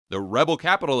The Rebel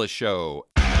Capitalist Show.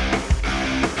 It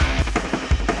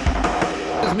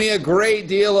gives me a great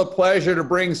deal of pleasure to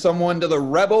bring someone to the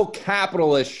Rebel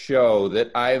Capitalist Show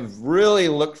that I've really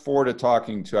looked forward to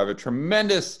talking to. I have a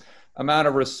tremendous amount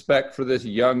of respect for this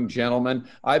young gentleman.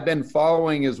 I've been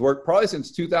following his work probably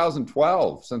since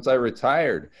 2012, since I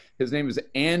retired. His name is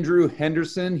Andrew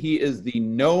Henderson. He is the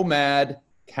Nomad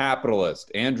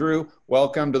Capitalist. Andrew,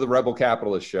 welcome to the Rebel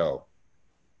Capitalist Show.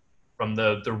 From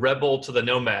the rebel to the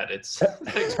nomad.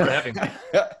 Thanks for having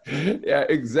me. Yeah,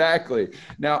 exactly.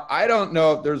 Now, I don't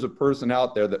know if there's a person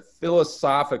out there that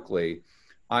philosophically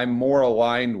I'm more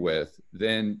aligned with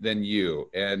than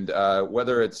you. And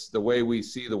whether it's the way we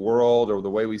see the world or the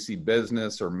way we see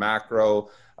business or macro,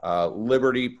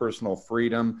 liberty, personal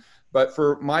freedom. But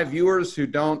for my viewers who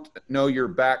don't know your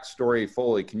backstory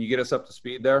fully, can you get us up to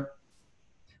speed there?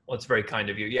 Well, it's very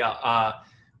kind of you. Yeah.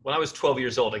 When I was 12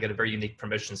 years old, I got a very unique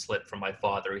permission slip from my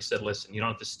father. He said, listen, you don't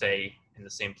have to stay in the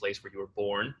same place where you were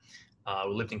born.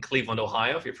 We lived in Cleveland,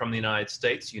 Ohio. If you're from the United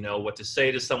States, you know what to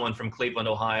say to someone from Cleveland,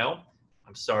 Ohio.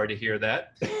 I'm sorry to hear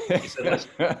that. He said, listen,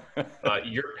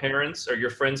 your parents or your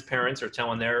friends' parents are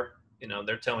telling they're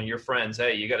telling your friends,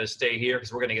 hey, you got to stay here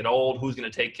because we're going to get old. Who's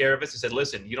going to take care of us? He said,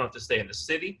 listen, you don't have to stay in the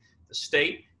city, the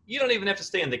state. You don't even have to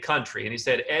stay in the country. And he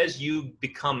said, as you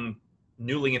become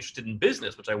newly interested in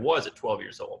business, which I was at 12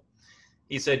 years old,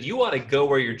 he said, you ought to go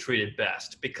where you're treated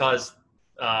best because,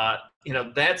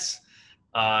 that's,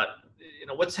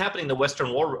 what's happening in the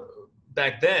Western world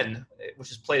back then, which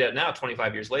is played out now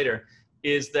 25 years later,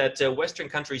 is that Western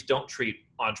countries don't treat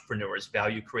entrepreneurs,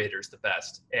 value creators the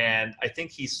best. And I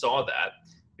think he saw that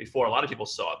before a lot of people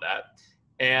saw that.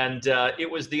 And it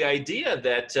was the idea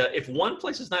that if one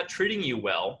place is not treating you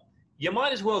well, you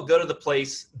might as well go to the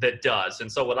place that does.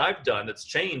 And so what I've done that's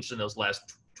changed in those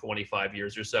last 25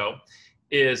 years or so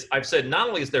is I've said, not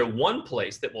only is there one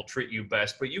place that will treat you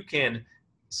best, but you can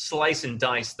slice and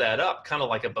dice that up, kind of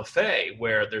like a buffet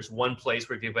where there's one place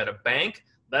where if you've got a bank,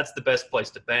 that's the best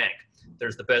place to bank.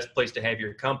 There's the best place to have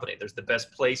your company. There's the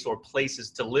best place or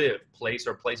places to live, place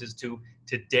or places to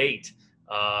date,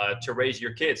 to raise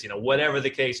your kids, whatever the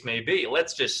case may be.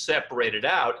 Let's just separate it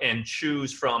out and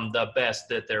choose from the best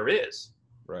that there is.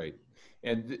 Right.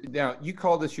 And now you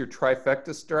call this your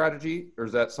trifecta strategy, or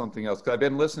is that something else? Because I've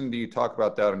been listening to you talk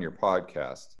about that on your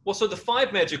podcast. Well, so the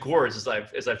 5 magic words,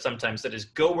 as I've sometimes said, is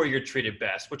go where you're treated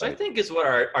best, which I think is what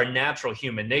our natural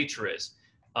human nature is.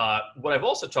 What I've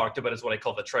also talked about is what I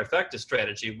call the trifecta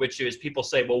strategy, which is people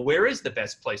say, well, where is the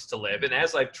best place to live? And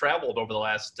as I've traveled over the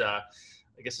last,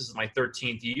 I guess this is my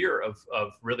 13th year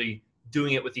of really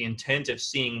doing it with the intent of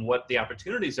seeing what the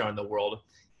opportunities are in the world,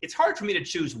 it's hard for me to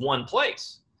choose one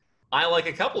place. I like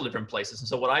a couple of different places. And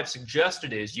so what I've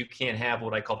suggested is you can have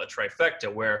what I call the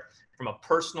trifecta, where from a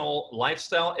personal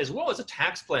lifestyle, as well as a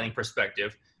tax planning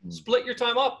perspective, split your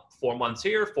time up. 4 months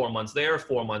here, 4 months there,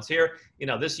 4 months here.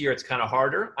 This year it's kind of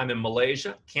harder. I'm in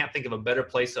Malaysia. Can't think of a better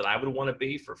place that I would want to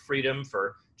be for freedom,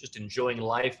 for just enjoying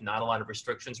life, not a lot of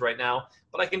restrictions right now.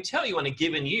 But I can tell you in a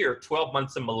given year, 12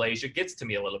 months in Malaysia gets to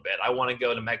me a little bit. I want to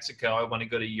go to Mexico. I want to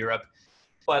go to Europe.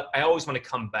 But I always want to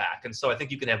come back. And so I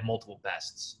think you can have multiple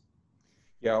bests.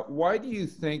 Yeah. Why do you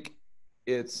think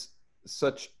it's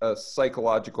such a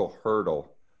psychological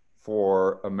hurdle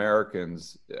for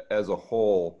Americans as a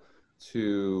whole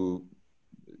to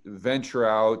venture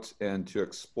out and to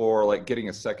explore, like getting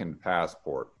a second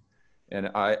passport? And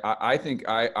I think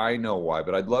I know why,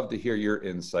 but I'd love to hear your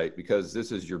insight because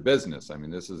this is your business. I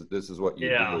mean, this is what you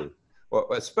do. Well,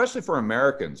 especially for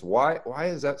Americans, why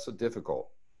is that so difficult?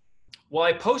 Well,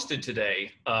 I posted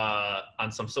today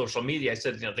on some social media. I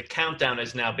said, the countdown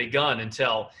has now begun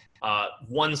until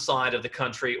one side of the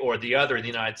country or the other in the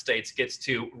United States gets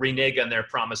to renege on their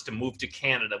promise to move to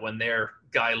Canada when their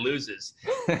guy loses.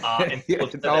 And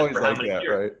it's always like that,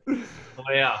 right?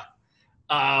 Oh, yeah.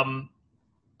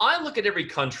 I look at every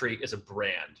country as a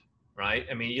brand, right?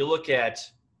 I mean, you look at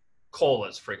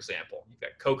colas, for example. You've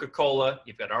got Coca-Cola,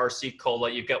 you've got RC Cola,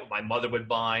 you've got what my mother would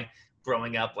buy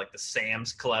growing up, like the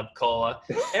Sam's Club Cola.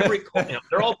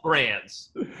 They're all brands,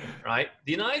 right?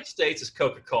 The United States is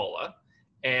Coca-Cola,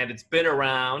 and it's been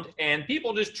around, and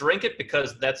people just drink it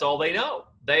because that's all they know.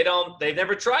 They've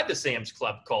never tried the Sam's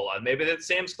Club Cola. Maybe that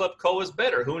Sam's Club Cola is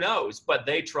better, who knows? But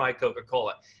they try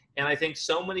Coca-Cola. And I think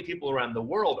so many people around the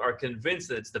world are convinced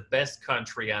that it's the best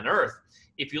country on earth.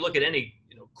 If you look at any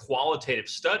quantitative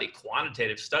study,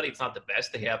 it's not the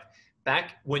best. They have,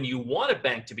 back when you want a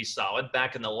bank to be solid,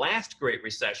 back in the last Great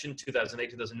Recession,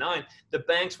 2008, 2009, the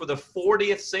banks were the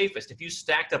 40th safest. If you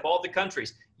stacked up all the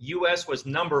countries, US was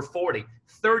number 40,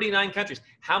 39 countries.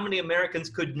 How many Americans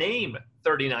could name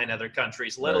 39 other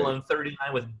countries, let alone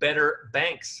 39 with better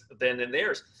banks than in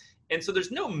theirs? And so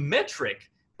there's no metric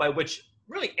by which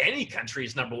really any country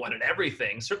is number one in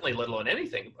everything, certainly let alone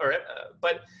anything.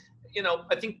 But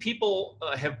I think people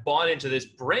have bought into this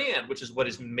brand, which is what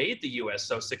has made the U.S.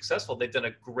 so successful. They've done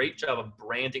a great job of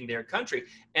branding their country.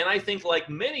 And I think like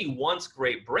many once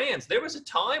great brands, there was a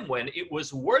time when it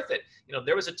was worth it.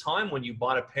 There was a time when you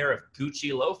bought a pair of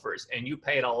Gucci loafers and you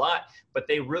paid a lot, but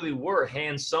they really were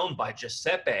hand sewn by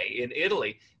Giuseppe in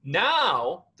Italy.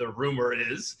 Now, the rumor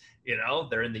is,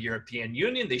 they're in the European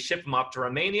Union. They ship them up to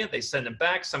Romania. They send them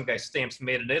back. Some guy stamps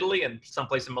made in Italy and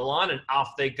someplace in Milan, and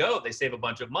off they go. They save a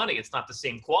bunch of money. It's not the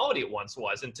same quality it once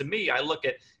was. And to me, I look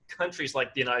at countries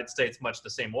like the United States much the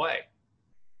same way.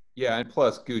 Yeah, and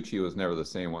plus Gucci was never the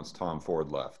same once Tom Ford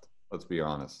left. Let's be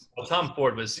honest. Well, Tom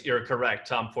Ford you're correct.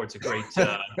 Tom Ford's a great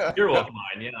hero of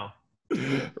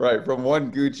mine, Right, from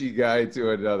one Gucci guy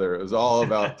to another. It was all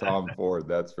about Tom Ford,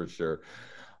 that's for sure.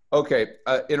 Okay,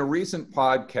 in a recent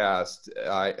podcast,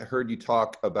 I heard you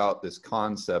talk about this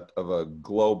concept of a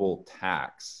global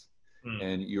tax.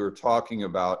 And you were talking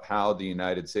about how the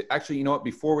United States, actually, you know what,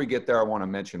 before we get there, I want to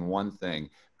mention one thing,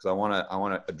 because I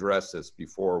want to address this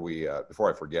before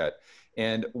I forget.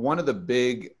 And one of the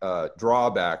big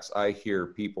drawbacks I hear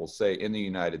people say in the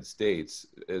United States,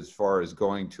 as far as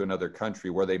going to another country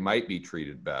where they might be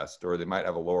treated best, or they might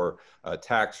have a lower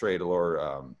tax rate,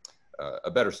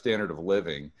 a better standard of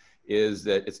living, is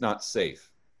that it's not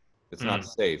safe. It's not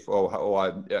safe.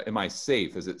 Am I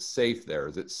safe? Is it safe there?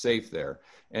 Is it safe there?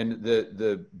 And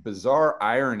the bizarre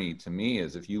irony to me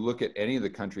is, if you look at any of the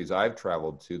countries I've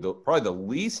traveled to, probably the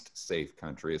least safe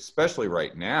country, especially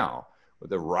right now, with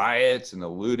the riots and the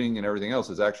looting and everything else,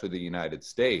 is actually the United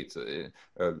States.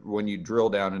 When you drill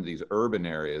down into these urban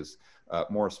areas,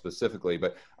 more specifically.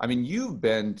 But I mean, you've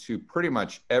been to pretty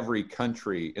much every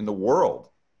country in the world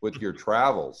with your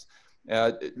travels.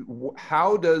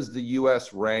 How does the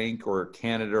U.S. rank, or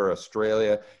Canada or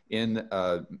Australia,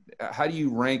 how do you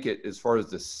rank it as far as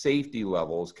the safety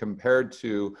levels compared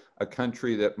to a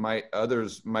country that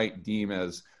others might deem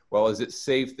as, well, is it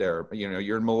safe there?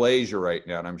 You're in Malaysia right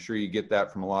now, and I'm sure you get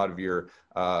that from a lot of your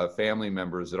family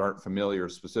members that aren't familiar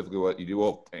specifically what you do.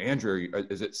 Well, Andrew,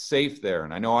 is it safe there?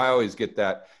 And I know I always get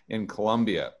that in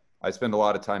Colombia. I spend a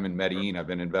lot of time in Medellin. I've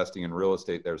been investing in real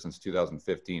estate there since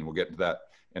 2015. We'll get to that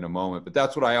in a moment, but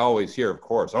that's what I always hear, of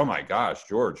course. Oh my gosh,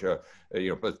 George,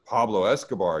 but Pablo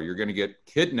Escobar, you're going to get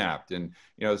kidnapped. And,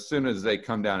 as soon as they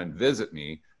come down and visit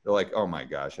me, they're like, oh my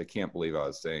gosh, I can't believe I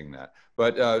was saying that.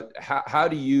 But how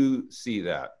do you see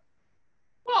that?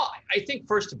 Well, I think,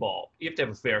 first of all, you have to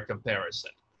have a fair comparison.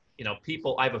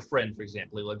 I have a friend, for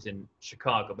example, he lives in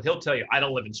Chicago, but he'll tell you, I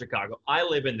don't live in Chicago. I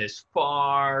live in this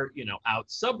far,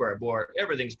 out suburb where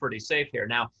everything's pretty safe here.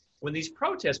 Now, when these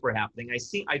protests were happening,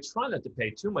 I try not to pay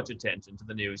too much attention to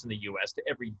the news in the U.S., to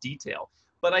every detail,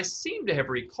 but I seem to have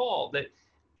recalled that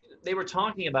they were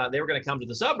talking about they were going to come to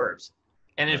the suburbs.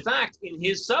 And in fact, in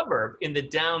his suburb, in the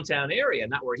downtown area,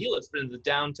 not where he lives, but in the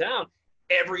downtown,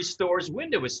 every store's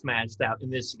window was smashed out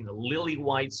in this lily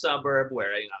white suburb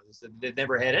where they've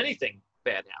never had anything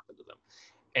bad happen to them.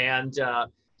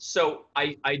 And so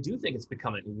I do think it's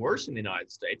becoming worse in the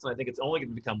United States, and I think it's only going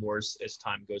to become worse as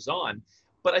time goes on.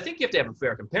 But I think you have to have a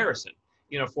fair comparison.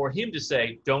 For him to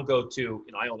say, don't go to,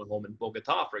 I own a home in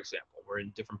Bogota, for example. We're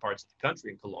in different parts of the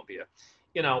country in Colombia.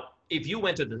 If you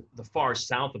went to the far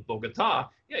south of Bogota,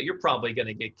 yeah, you're probably going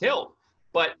to get killed.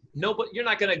 But you're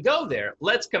not going to go there.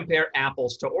 Let's compare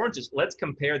apples to oranges. Let's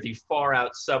compare the far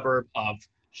out suburb of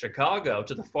Chicago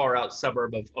to the far out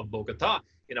suburb of Bogota.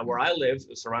 Where I live,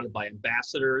 surrounded by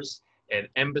ambassadors and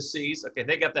embassies. Okay,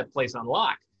 they got that place on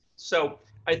lock. So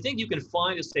I think you can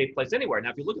find a safe place anywhere.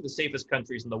 Now, if you look at the safest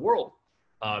countries in the world,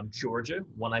 Georgia,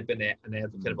 one I've been an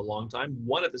advocate of a long time,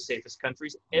 one of the safest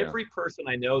countries. Yeah. Every person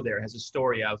I know there has a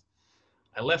story of,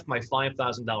 I left my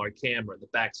 $5,000 camera in the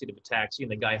backseat of a taxi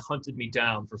and the guy hunted me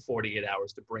down for 48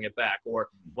 hours to bring it back. Or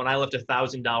when I left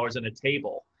 $1,000 on a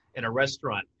table in a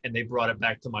restaurant and they brought it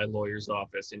back to my lawyer's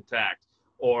office intact.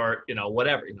 Or,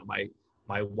 whatever,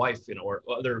 my wife, or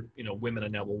other, women I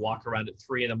know will walk around at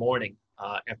 3 a.m.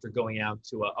 After going out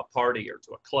to a party or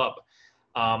to a club.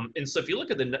 And so if you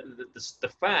look at the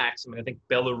facts, I think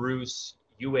Belarus,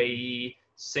 UAE,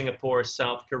 Singapore,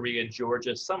 South Korea,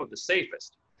 Georgia, some of the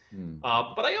safest.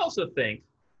 But I also think,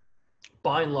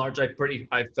 by and large, I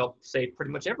felt safe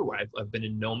pretty much everywhere. I've been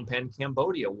in Phnom Penh,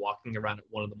 Cambodia, walking around at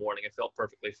 1 a.m. I felt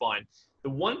perfectly fine. The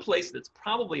one place that's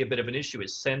probably a bit of an issue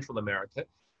is Central America.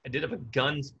 I did have a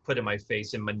gun put in my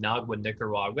face in Managua,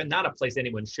 Nicaragua. Not a place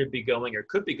anyone should be going or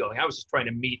could be going. I was just trying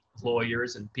to meet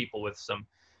lawyers and people with some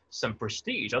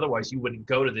prestige. Otherwise, you wouldn't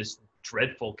go to this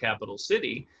dreadful capital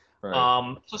city.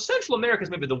 Right. So Central America is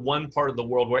maybe the one part of the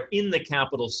world where in the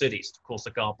capital cities,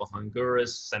 Tegucigalpa,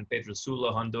 Honduras, San Pedro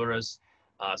Sula, Honduras,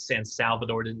 San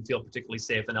Salvador didn't feel particularly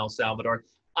safe in El Salvador.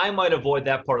 I might avoid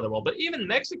that part of the world. But even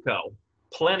Mexico,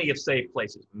 plenty of safe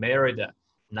places. Merida,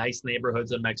 nice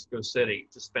neighborhoods in Mexico City.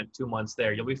 Just spent 2 months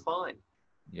there. You'll be fine.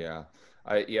 Yeah.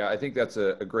 I think that's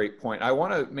a great point. I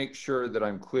want to make sure that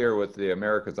I'm clear with the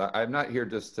Americans. I'm not here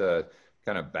just to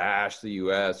kind of bash the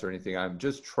US or anything. I'm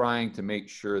just trying to make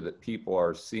sure that people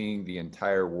are seeing the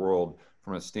entire world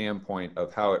from a standpoint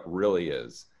of how it really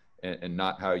is, and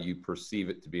not how you perceive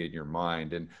it to be in your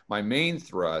mind. And my main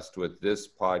thrust with this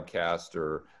podcast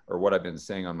or what I've been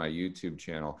saying on my YouTube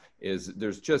channel is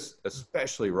there's just,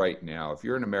 especially right now, if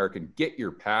you're an American, get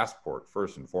your passport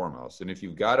first and foremost. And if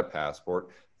you've got a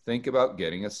passport, think about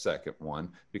getting a second one,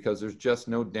 because there's just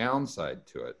no downside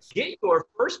to it. Get your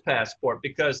first passport,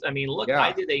 because, I mean, look, Yeah.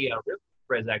 I did a real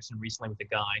transaction recently with a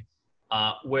guy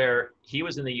where he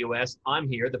was in the US, I'm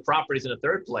here, the property's in a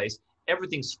third place,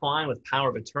 everything's fine with power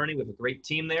of attorney, we have a great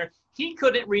team there. He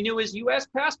couldn't renew his US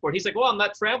passport. He's like, well, I'm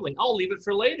not traveling, I'll leave it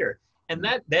for later. And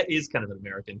that is kind of an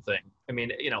American thing. I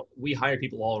mean, you know, we hire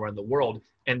people all around the world,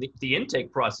 and the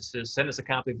intake process is send us a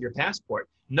copy of your passport.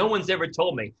 No one's ever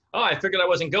told me, oh, I figured I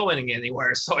wasn't going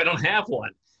anywhere, so I don't have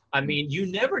one. I mean, you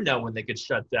never know when they could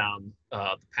shut down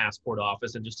the passport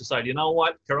office and just decide, you know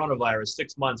what, coronavirus,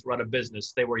 6 months, we're out of business,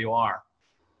 stay where you are.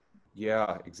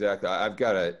 Yeah, exactly. I've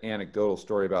got an anecdotal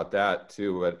story about that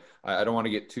too, but I don't want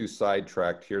to get too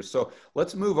sidetracked here. So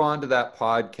let's move on to that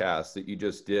podcast that you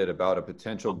just did about a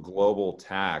potential global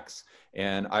tax.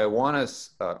 And I want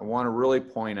to really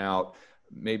point out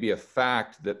maybe a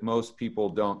fact that most people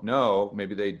don't know,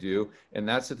 maybe they do, and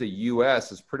that's that the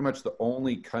US is pretty much the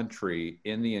only country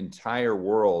in the entire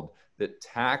world that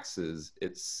taxes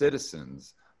its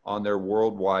citizens on their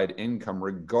worldwide income,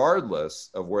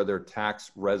 regardless of where their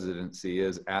tax residency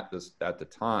is at the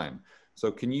time.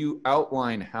 So can you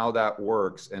outline how that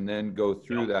works, and then go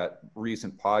through that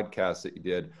recent podcast that you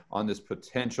did on this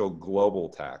potential global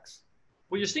tax?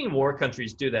 Well, you're seeing more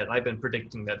countries do that. I've been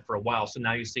predicting that for a while. So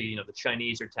now you see, you know, the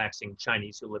Chinese are taxing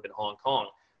Chinese who live in Hong Kong.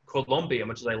 Colombia,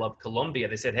 much as I love Colombia,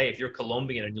 they said, hey, if you're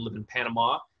Colombian and you live in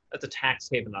Panama, that's a tax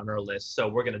haven on our list, so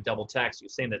we're going to double tax you.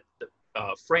 Saying that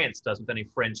France does with any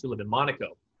French who live in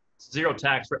Monaco. It's zero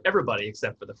tax for everybody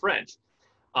except for the French.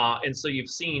 And so you've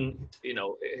seen, you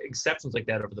know, exceptions like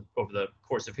that over the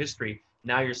course of history.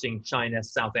 Now you're seeing China,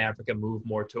 South Africa move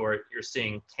more toward it. You're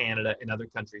seeing Canada and other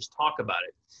countries talk about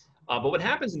it. But what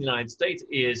happens in the United States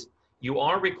is you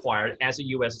are required, as a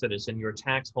U.S. citizen, your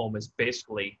tax home is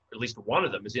basically, at least one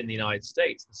of them, is in the United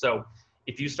States. So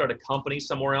if you start a company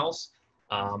somewhere else,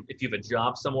 if you have a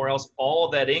job somewhere else, all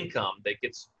that income that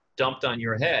gets dumped on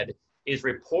your head is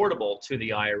reportable to the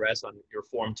IRS on your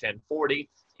Form 1040.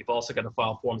 You've also got to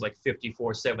file forms like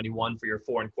 5471 for your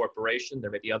foreign corporation.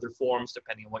 There may be other forms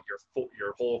depending on what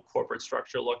your whole corporate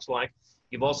structure looks like.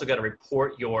 You've also got to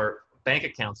report your bank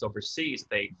accounts overseas.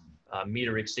 They meet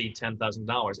or exceed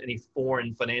 $10,000, any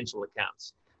foreign financial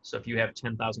accounts. So if you have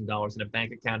 $10,000 in a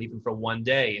bank account, even for one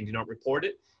day, and you don't report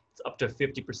it, it's up to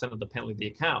 50% of the penalty of the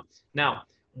account. Now,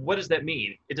 what does that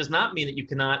mean? It does not mean that you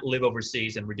cannot live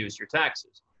overseas and reduce your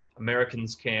taxes.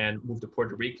 Americans can move to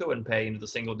Puerto Rico and pay into the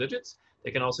single digits.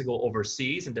 They can also go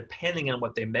overseas, and depending on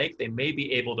what they make, they may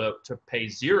be able to pay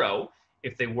zero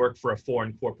if they work for a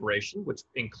foreign corporation, which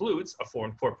includes a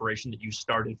foreign corporation that you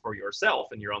started for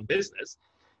yourself in your own business.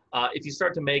 If you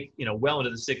start to make, you know, well into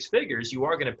the six figures, you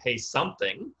are going to pay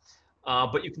something,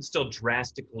 but you can still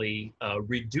drastically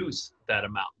reduce that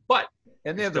amount. But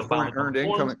And they have the foreign earned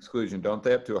income exclusion, don't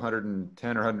they? Up to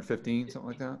 110 or 115, something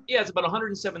like that? Yeah, it's about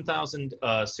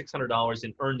 $107,600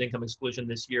 in earned income exclusion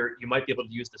this year. You might be able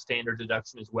to use the standard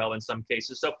deduction as well in some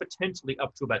cases. So potentially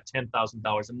up to about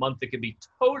 $10,000 a month that could be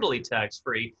totally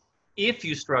tax-free if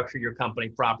you structure your company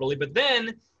properly. But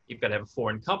then you've got to have a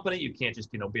foreign company. You can't just,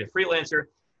 you know, be a freelancer.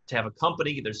 To have a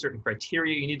company, there's certain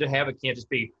criteria you need to have. It can't just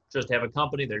be just have a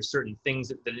company. There's certain things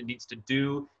that it needs to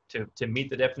do to meet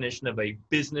the definition of a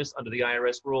business under the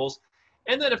IRS rules.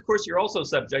 And then, of course, you're also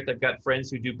subject. I've got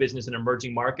friends who do business in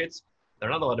emerging markets. They're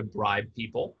not allowed to bribe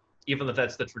people, even if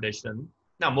that's the tradition.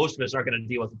 Now, most of us aren't going to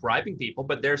deal with bribing people,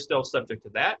 but they're still subject to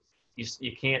that.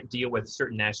 You can't deal with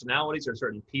certain nationalities or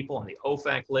certain people on the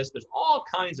OFAC list. There's all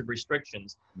kinds of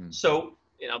restrictions. So,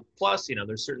 you know, plus, you know,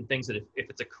 there's certain things that if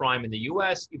it's a crime in the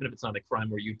US, even if it's not a crime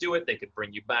where you do it, they could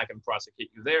bring you back and prosecute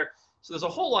you there. So there's a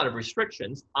whole lot of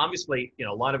restrictions. Obviously,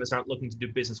 a lot of us aren't looking to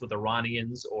do business with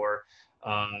Iranians or,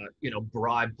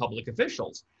 bribe public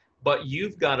officials. But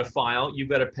you've got to file, you've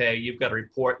got to pay, you've got to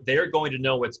report. They're going to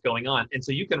know what's going on. And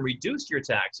so you can reduce your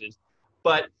taxes.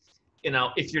 But,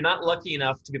 if you're not lucky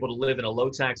enough to be able to live in a low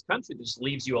tax country that just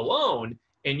leaves you alone,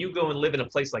 and you go and live in a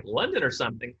place like London or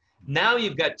something, now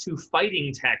you've got two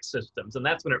fighting tax systems. And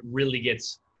that's when it really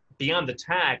gets beyond the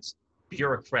tax,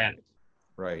 bureaucratic.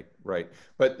 Right, right.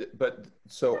 But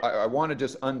so I want to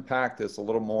just unpack this a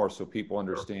little more so people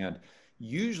understand.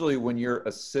 Usually when you're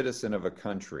a citizen of a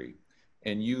country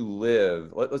and you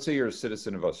live, let's say you're a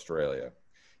citizen of Australia,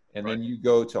 and then you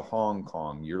go to Hong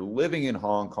Kong, you're living in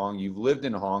Hong Kong, you've lived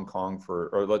in Hong Kong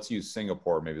or let's use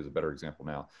Singapore, maybe is a better example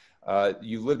now.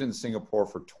 You've lived in Singapore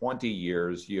for 20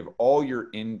 years, you have all your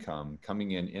income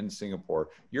coming in Singapore,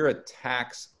 you're a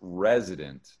tax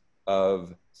resident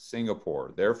of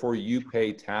Singapore. Therefore, you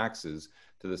pay taxes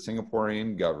to the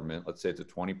Singaporean government. Let's say it's a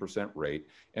 20% rate.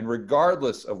 And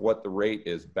regardless of what the rate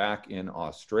is back in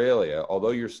Australia, although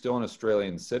you're still an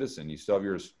Australian citizen, you still have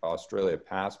your Australia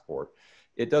passport,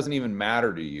 it doesn't even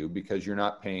matter to you because you're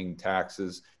not paying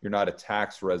taxes. You're not a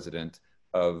tax resident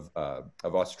of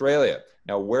Australia.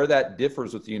 Now, where that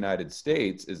differs with the United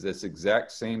States is this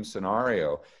exact same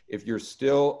scenario. If you're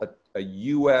still a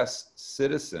U.S.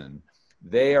 citizen,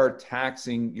 they are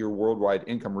taxing your worldwide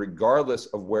income regardless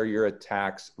of where you're a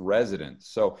tax resident.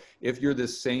 So if you're the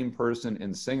same person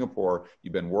in Singapore,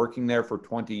 you've been working there for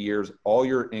 20 years, all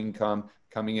your income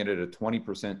coming in at a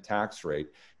 20% tax rate,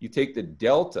 you take the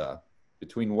delta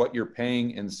between what you're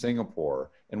paying in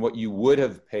Singapore and what you would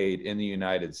have paid in the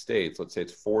United States, let's say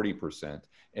it's 40%,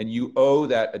 and you owe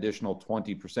that additional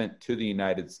 20% to the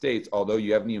United States, although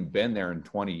you haven't even been there in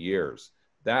 20 years.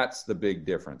 That's the big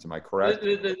difference. Am I correct?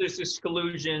 There's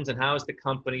exclusions and how is the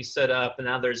company set up, and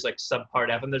now there's like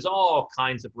subpart F, and there's all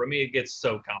kinds of, it gets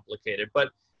so complicated. But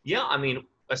yeah,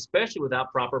 especially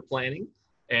without proper planning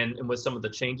and with some of the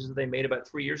changes that they made about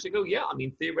 3 years ago, yeah,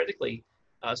 theoretically,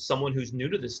 someone who's new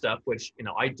to this stuff, which,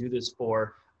 I do this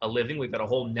for a living. We've got a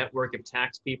whole network of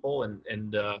tax people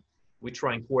and we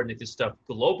try and coordinate this stuff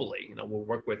globally. We'll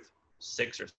work with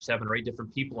 6 or 7 or 8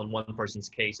 different people in one person's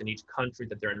case in each country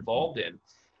that they're involved in.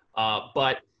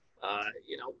 But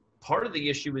part of the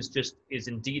issue is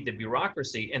indeed the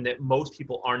bureaucracy, and that most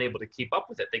people aren't able to keep up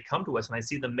with it. They come to us and I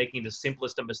see them making the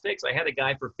simplest of mistakes. I had a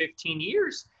guy for 15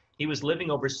 years. He was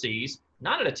living overseas,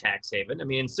 not in a tax haven.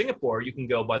 In Singapore, you can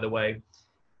go, by the way,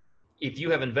 if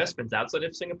you have investments outside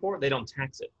of Singapore, they don't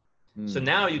tax it. So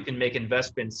now you can make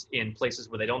investments in places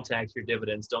where they don't tax your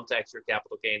dividends, don't tax your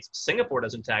capital gains. Singapore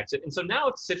doesn't tax it. And so now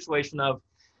it's a situation of,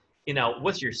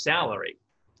 what's your salary?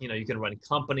 You can run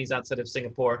companies outside of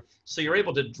Singapore. So you're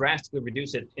able to drastically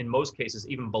reduce it in most cases,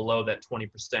 even below that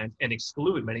 20%, and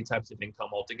exclude many types of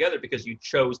income altogether because you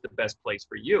chose the best place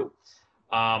for you.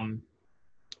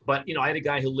 But, I had a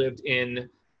guy who lived in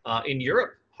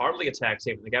Europe, hardly a tax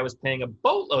haven. The guy was paying a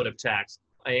boatload of tax,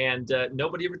 and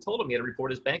nobody ever told him he had to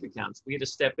report his bank accounts. We had to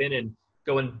step in and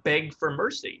go and beg for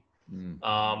mercy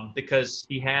because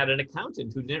he had an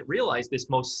accountant who didn't realize this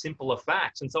most simple of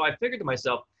facts. And so I figured to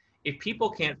myself, if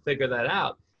people can't figure that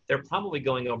out, they're probably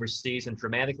going overseas and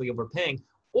dramatically overpaying,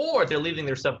 or they're leaving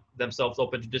themselves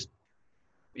open to just,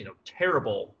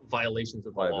 terrible violations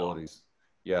of the law.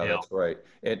 Yeah, that's right.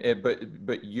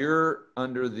 But you're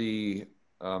under the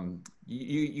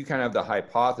you kind of have the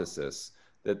hypothesis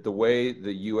that the way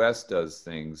the U.S. does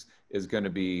things is going to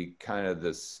be kind of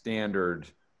the standard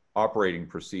operating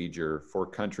procedure for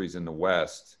countries in the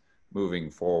West moving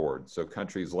forward. So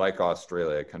countries like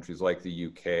Australia, countries like the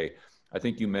UK, I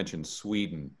think you mentioned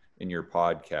Sweden in your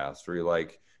podcast, where you're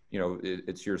like,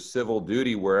 it's your civil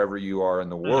duty wherever you are in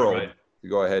the world to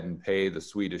go ahead and pay the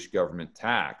Swedish government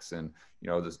tax. And,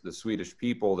 the Swedish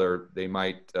people, they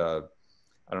might, I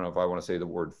don't know if I want to say the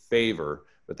word favor,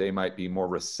 but they might be more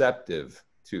receptive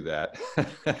to that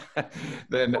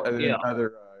than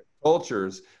other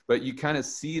cultures. But you kind of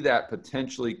see that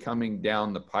potentially coming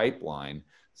down the pipeline.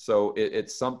 So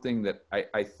it's something that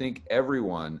I think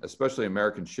everyone, especially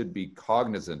Americans, should be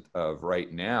cognizant of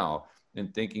right now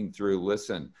and thinking through,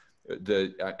 listen,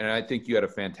 and I think you had a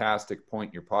fantastic point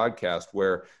in your podcast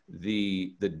where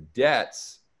the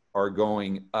debts are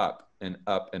going up and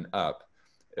up and up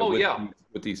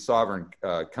with these sovereign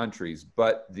countries,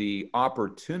 but the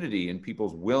opportunity and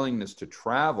people's willingness to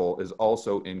travel is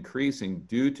also increasing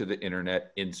due to the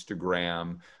internet,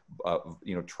 Instagram,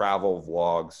 travel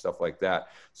vlogs, stuff like that.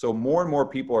 So more and more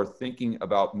people are thinking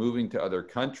about moving to other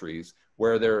countries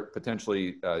where they're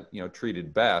potentially,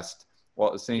 treated best, while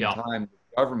at the same time,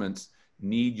 governments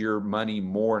need your money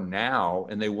more now,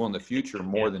 and they will in the future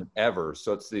more than ever.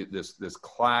 So it's this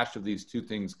clash of these two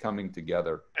things coming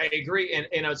together. I agree, and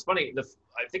it's funny.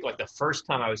 I think like the first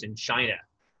time I was in China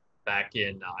back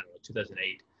in I don't know,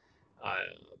 2008,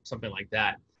 something like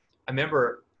that. I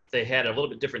remember they had a little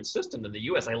bit different system than the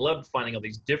U.S. I loved finding all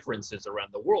these differences around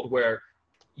the world where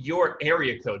your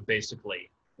area code basically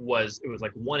was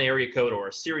like one area code or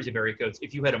a series of area codes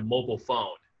if you had a mobile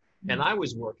phone. And I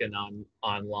was working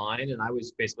online, and I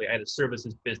had a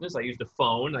services business. I used a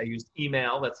phone, I used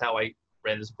email. That's how I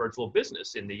ran this virtual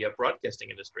business in the broadcasting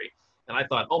industry. And I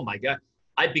thought, oh my God,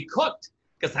 I'd be cooked,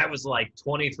 because I was like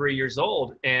 23 years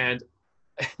old. And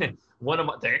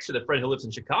the friend who lives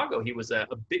in Chicago, he was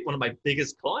one of my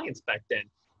biggest clients back then.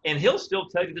 And he'll still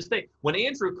tell you this day, when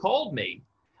Andrew called me,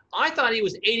 I thought he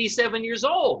was 87 years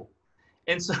old.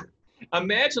 And so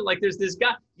imagine, like, there's this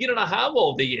guy, you don't know how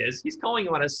old he is. He's calling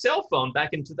you on a cell phone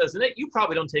back in 2008. You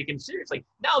probably don't take him seriously.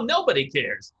 Now nobody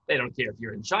cares. They don't care if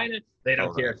you're in China. They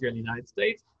don't care if you're in the United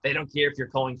States. They don't care if you're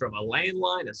calling from a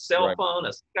landline, a cell phone, a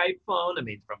Skype phone,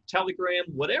 from Telegram,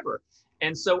 whatever.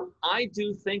 And so I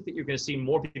do think that you're going to see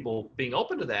more people being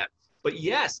open to that. But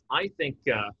yes, I think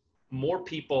more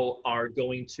people are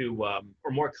going to,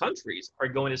 or more countries are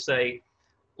going to say,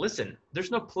 listen,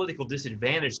 there's no political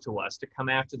disadvantage to us to come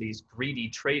after these greedy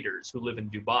traders who live in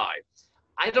Dubai.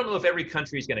 I don't know if every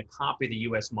country is going to copy the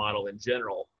US model in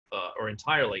general or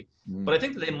entirely, but I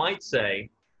think that they might say,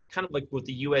 kind of like what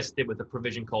the US did with a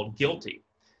provision called GILTI.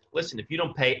 Listen, if you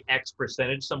don't pay X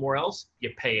percentage somewhere else, you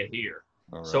pay it here.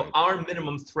 So our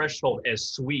minimum threshold as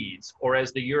Swedes or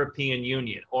as the European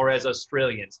Union or as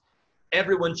Australians,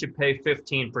 everyone should pay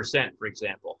 15%, for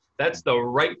example. That's the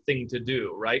right thing to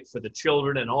do, right? For the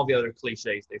children and all the other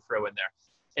cliches they throw in there.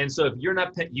 And so if you're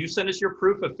not paying, you send us your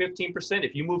proof of 15%.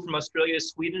 If you move from Australia to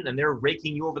Sweden and they're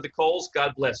raking you over the coals,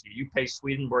 God bless you. You pay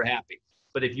Sweden, we're happy.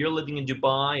 But if you're living in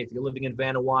Dubai, if you're living in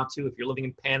Vanuatu, if you're living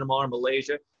in Panama or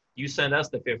Malaysia, you send us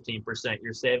the 15%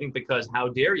 you're saving, because how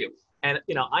dare you? And,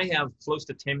 I have close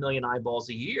to 10 million eyeballs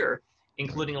a year,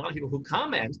 including a lot of people who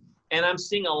comment. And I'm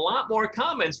seeing a lot more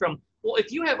comments from, well,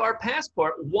 if you have our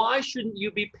passport, why shouldn't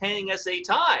you be paying us a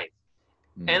tithe?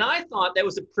 And I thought that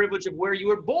was a privilege of where you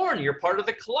were born. You're part of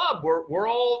the club. We're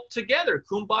all together.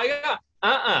 Kumbaya.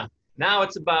 Now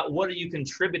it's about, what are you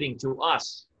contributing to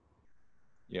us?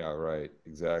 Yeah, right.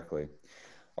 Exactly.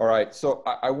 All right. So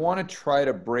I want to try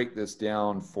to break this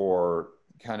down for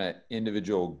kind of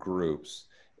individual groups.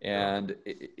 And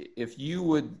if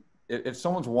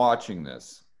someone's watching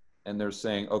this and they're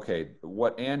saying, okay,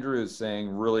 what Andrew is saying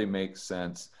really makes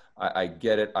sense. I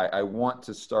get it. I want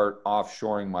to start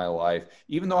offshoring my life.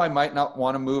 Even though I might not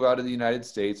want to move out of the United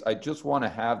States, I just want to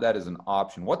have that as an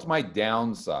option. What's my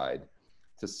downside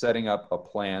to setting up a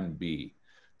plan B?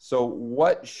 So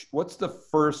what's the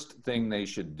first thing they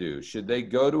should do? Should they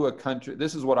go to a country?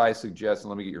 This is what I suggest, and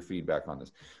let me get your feedback on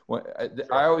this.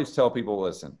 I always tell people,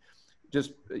 listen,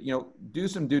 just, do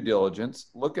some due diligence.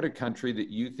 Look at a country that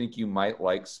you think you might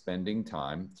like spending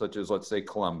time, such as, let's say,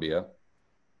 Colombia.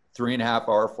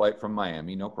 3.5-hour flight from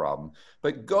Miami, no problem.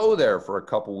 But go there for a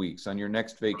couple weeks on your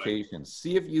next vacation.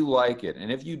 See if you like it. And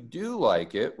if you do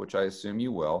like it, which I assume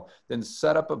you will, then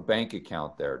set up a bank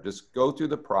account there. Just go through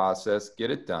the process, get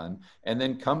it done, and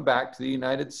then come back to the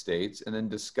United States and then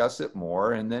discuss it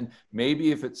more. And then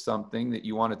maybe if it's something that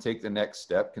you want to take the next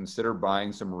step, consider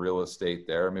buying some real estate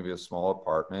there, maybe a small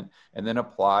apartment, and then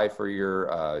apply for your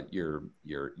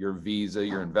visa,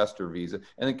 your investor visa,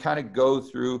 and then kind of go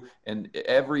through, and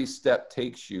every step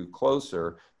takes you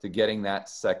closer to getting that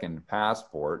second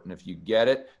passport. And if you get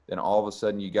it, then all of a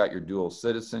sudden you got your dual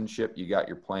citizenship, you got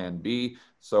your plan B.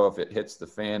 So if it hits the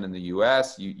fan in the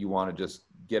US, you want to just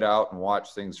get out and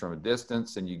watch things from a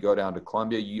distance, and you go down to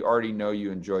Colombia, you already know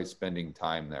you enjoy spending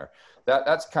time there.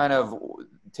 That's kind of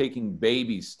taking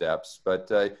baby steps,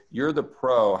 but you're the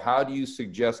pro. How do you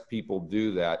suggest people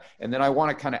do that? And then I want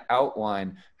to kind of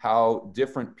outline how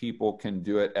different people can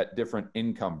do it at different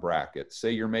income brackets.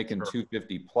 Say you're making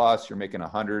 250 plus, you're making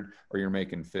 100, or you're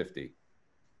making 50.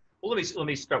 Well, let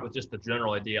me start with just the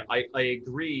general idea. I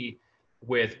agree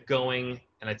with going,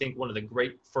 and I think one of the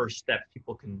great first steps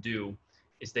people can do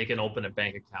is they can open a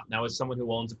bank account. Now, as someone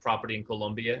who owns a property in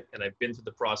Colombia, and I've been through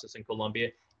the process in Colombia,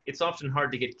 it's often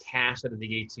hard to get cash out of the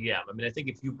ATM. I mean, I think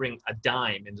if you bring a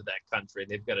dime into that country,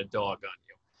 they've got a dog on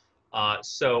you.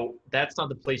 So that's not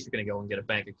the place you're going to go and get a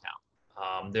bank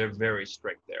account. They're very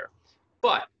strict there.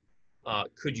 But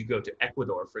could you go to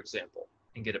Ecuador, for example,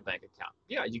 and get a bank account?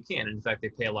 Yeah, you can. In fact, they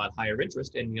pay a lot higher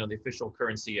interest, and the official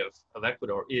currency of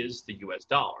Ecuador is the US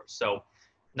dollar. So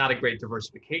not a great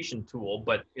diversification tool,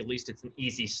 but at least it's an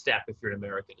easy step if you're an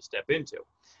American to step into.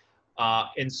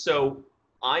 And so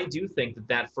I do think that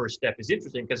that first step is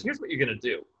interesting, because here's what you're going to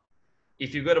do.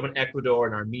 If you go to an Ecuador,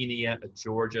 an Armenia, a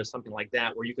Georgia, something like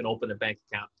that, where you can open a bank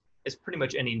account, it's pretty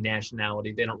much any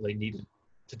nationality. They don't really need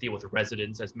to deal with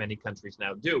residents, as many countries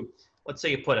now do. Let's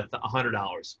say you put $100,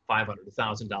 $500,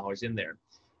 $1,000 in there.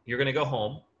 You're going to go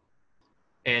home,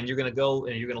 and you're going to go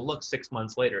and you're going to look 6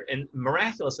 months later, and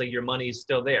miraculously your money is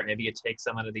still there. Maybe you take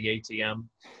some out of the ATM,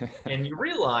 and you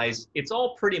realize it's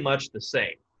all pretty much the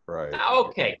same. Right.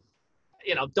 Okay.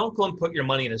 Don't go and put your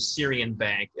money in a Syrian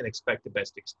bank and expect the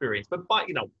best experience. But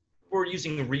we're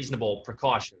using reasonable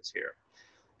precautions here.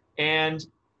 And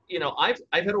I've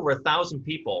had over 1,000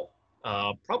 people,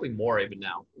 probably more even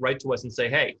now, write to us and say,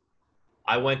 "Hey,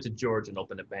 I went to Georgia and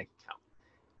opened a bank account."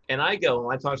 And I go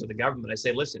and I talk to the government. I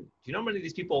say, "Listen, do you know how many of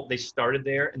these people, they started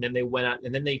there and then they went out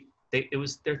and then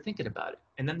they're thinking about it,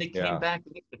 and then they came back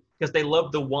because they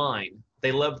loved the wine,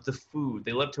 they loved the food,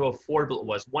 they loved how affordable it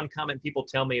was." One comment people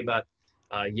tell me about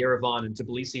Yerevan and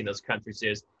Tbilisi in those countries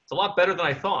is, "It's a lot better than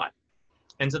I thought."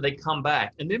 And so they come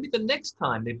back, and maybe the next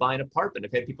time they buy an apartment.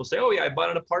 I've had people say, "Oh yeah, I bought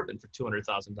an apartment for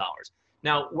 $200,000.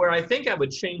 Now, where I think I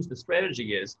would change the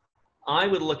strategy is, I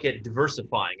would look at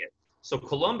diversifying it. So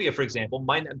Colombia, for example,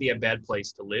 might not be a bad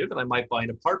place to live, and I might buy an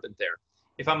apartment there.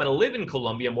 If I'm going to live in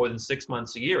Colombia more than 6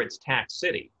 months a year, it's tax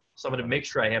city. So I'm going to make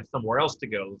sure I have somewhere else to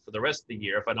go for the rest of the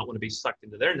year if I don't want to be sucked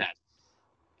into their net.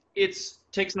 It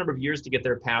takes a number of years to get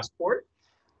their passport.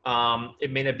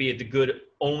 It may not be the good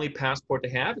only passport to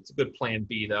have. It's a good plan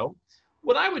B, though.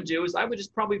 What I would do is I would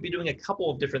just probably be doing a couple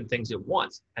of different things at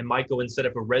once. I might go and set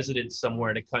up a residence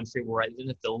somewhere in a country where I didn't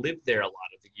have to live there a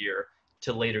lot of the year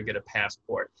to later get a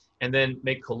passport. And then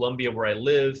make Colombia where I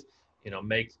live,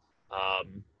 make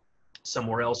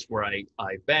somewhere else where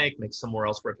I bank, make somewhere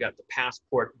else where I've got the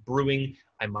passport brewing.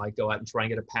 I might go out and try and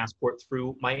get a passport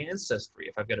through my ancestry.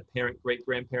 If I've got a parent,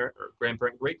 great-grandparent, or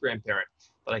grandparent, great-grandparent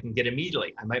that I can get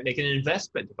immediately. I might make an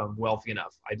investment if I'm wealthy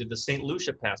enough. I did the St.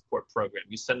 Lucia passport program.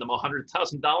 You send them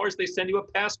 $100,000, they send you a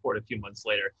passport a few months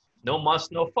later. No muss,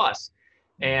 no fuss.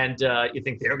 And you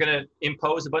think they're going to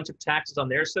impose a bunch of taxes on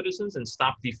their citizens and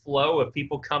stop the flow of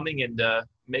people coming and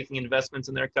making investments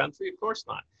in their country? Of course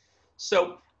not.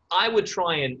 So I would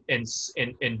try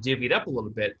and divvy it up a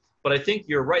little bit. But I think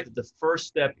you're right that the first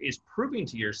step is proving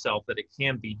to yourself that it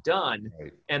can be done,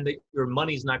 right, and that your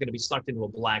money's not going to be sucked into a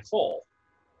black hole.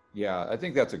 Yeah, I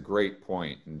think that's a great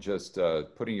point. And just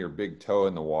putting your big toe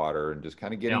in the water and just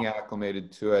kind of getting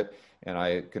acclimated to it. And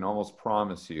I can almost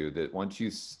promise you that once you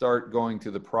start going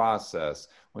through the process,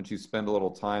 once you spend a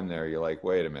little time there, you're like,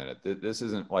 wait a minute, this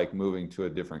isn't like moving to a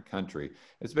different country.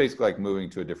 It's basically like moving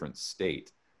to a different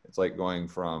state. It's like going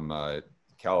from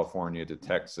California to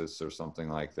Texas or something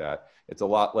like that. It's a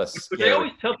lot less scary. But I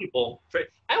always tell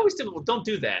people, don't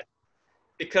do that,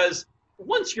 because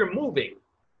once you're moving,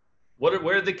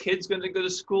 where are the kids going to go to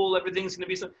school? Everything's going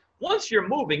to be once you're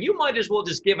moving, you might as well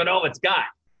just give it all it's got.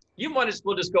 You might as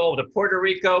well just go over to Puerto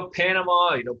Rico,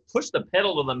 Panama, push the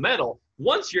pedal to the metal.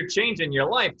 Once you're changing your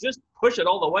life, just push it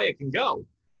all the way it can go.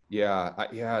 Yeah.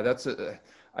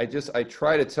 I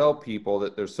try to tell people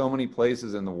that there's so many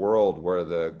places in the world where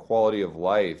the quality of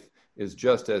life is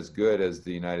just as good as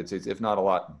the United States, if not a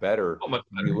lot better.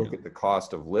 When you look at the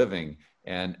cost of living,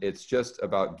 and it's just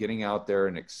about getting out there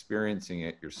and experiencing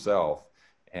it yourself.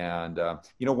 And,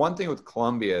 one thing with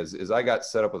Colombia is I got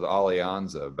set up with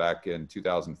Alianza back in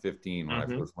 2015 when I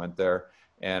first went there.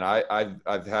 And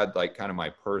I've had like kind of my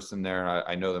person there.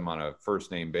 I know them on a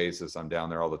first name basis. I'm down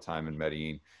there all the time in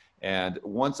Medellin. And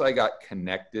once I got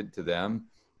connected to them,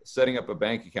 setting up a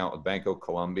bank account with Banco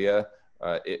Colombia,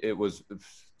 it was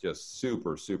just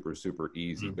super, super, super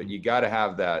easy. But you got to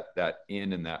have that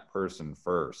in and that person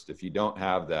first. If you don't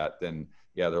have that, then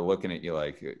they're looking at you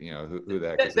like, who the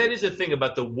heck is that is the thing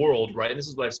about the world, right? And this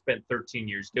is what I've spent 13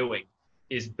 years doing,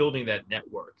 is building that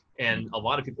network. And a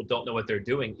lot of people don't know what they're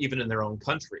doing, even in their own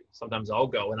country. Sometimes I'll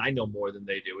go and I know more than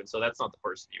they do. And so that's not the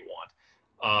person you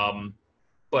want.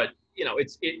 But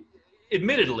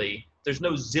admittedly, there's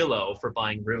no Zillow for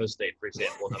buying real estate, for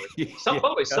example. By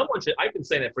the way, someone should, I've been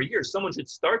saying that for years, someone should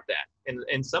start that.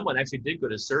 And someone actually did go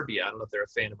to Serbia. I don't know if they're a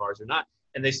fan of ours or not.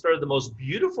 And they started the most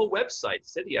beautiful website,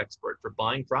 City Expert, for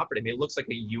buying property. I mean, it looks like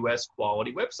a US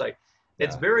quality website.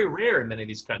 It's very rare in many of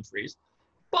these countries.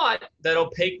 But that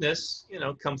opaqueness,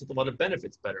 comes with a lot of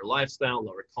benefits: better lifestyle,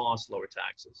 lower costs, lower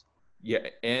taxes. Yeah,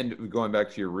 and going back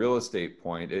to your real estate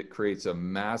point, it creates a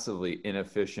massively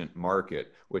inefficient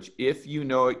market, which if you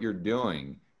know what you're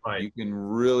doing, you can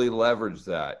really leverage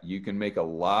that. You can make a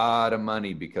lot of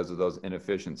money because of those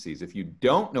inefficiencies. If you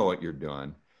don't know what you're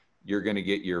doing, you're going to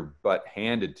get your butt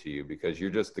handed to you because you're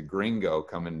just the gringo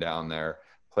coming down there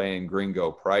playing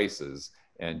gringo prices.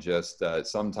 and just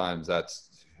sometimes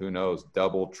that's, who knows,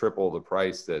 double, triple the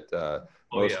price that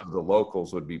most of the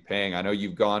locals would be paying. I know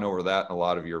you've gone over that in a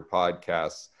lot of your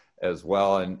podcasts as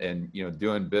well, and you know,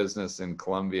 doing business in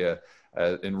Colombia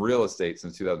in real estate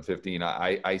since 2015,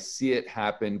 I see it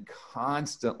happen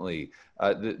constantly.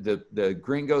 The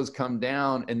gringos come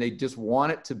down and they just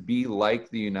want it to be like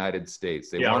the United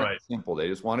States. They want it simple. They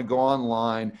just want to go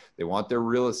online. They want their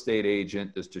real estate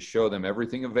agent just to show them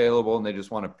everything available, and they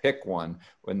just want to pick one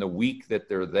when the week that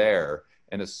they're there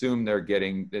and assume they're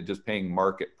just paying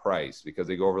market price because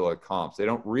they go over the comps. They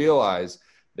don't realize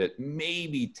that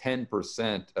maybe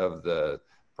 10% of the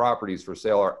properties for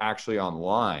sale are actually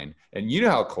online. And you know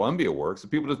how Colombia works.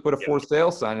 People just put a for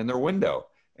sale sign in their window,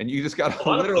 and you just got to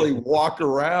literally walk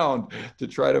around to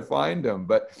try to find them.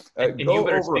 But go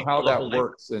over how that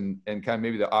works and kind of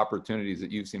maybe the opportunities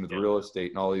that you've seen with real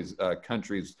estate in all these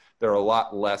countries that are a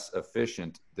lot less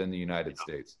efficient than the United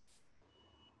States.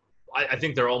 I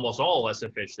think they're almost all less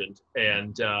efficient,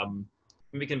 and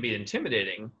it can be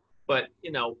intimidating. But,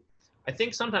 you know, I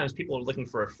think sometimes people are looking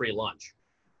for a free lunch,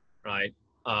 right?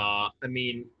 I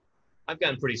mean, I've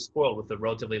gotten pretty spoiled with the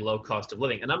relatively low cost of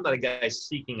living, and I'm not a guy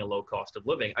seeking a low cost of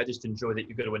living. I just enjoy that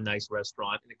you go to a nice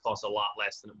restaurant and it costs a lot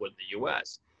less than it would in the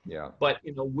US. Yeah. But,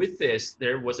 you know, with this,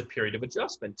 there was a period of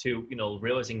adjustment to, you know,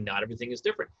 realizing not everything is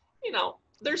different. You know,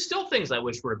 there's still things I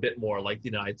wish were a bit more like the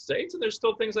United States, and there's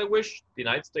still things I wish the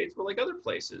United States were like other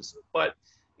places. But,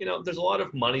 you know, there's a lot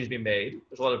of money to be made.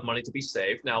 There's a lot of money to be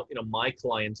saved. Now, you know, my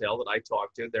clientele that I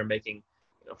talk to, they're making,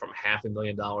 you know, from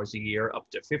 $500,000 a year up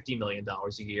to $50 million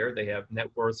a year. They have net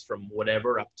worths from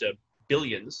whatever up to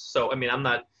billions. So, I mean, I'm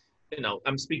not, you know,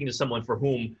 I'm speaking to someone for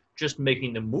whom just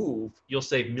making the move, you'll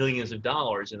save millions of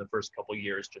dollars in the first couple of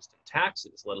years just in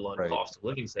taxes, let alone cost of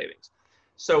living savings.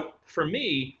 So for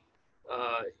me,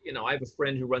 you know, I have a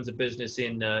friend who runs a business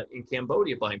in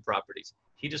Cambodia buying properties.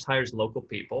 He just hires local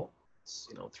people. It's,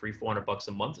 you know, $300-400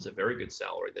 a month is a very good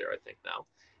salary there, I think now.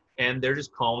 And they're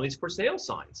just calling these for sale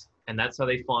signs. And that's how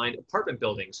they find apartment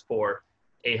buildings for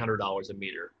 $800 a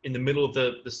meter in the middle of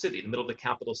the city, in the middle of the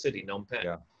capital city, Phnom Penh.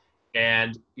 Yeah.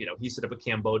 And, you know, he set up a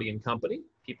Cambodian company.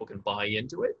 People can buy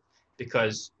into it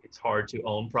because it's hard to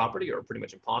own property, or pretty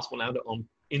much impossible now to own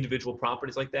individual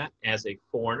properties like that as a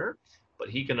foreigner, but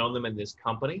he can own them in this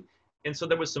company. And so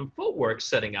there was some footwork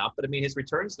setting up, but I mean, his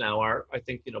returns now are, I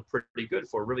think, you know, pretty good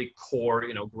for a really core,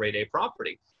 you know, grade A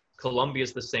property. Colombia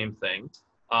is the same thing.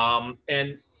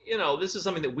 And, you know, this is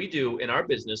something that we do in our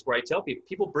business where I tell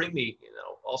people bring me, you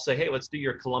know, I'll say, hey, let's do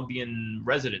your Colombian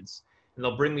residence. And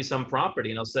they'll bring me some property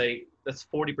and I'll say, that's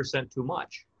 40% too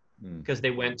much because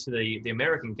they went to the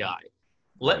American guy.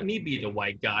 Let me be the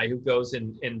white guy who goes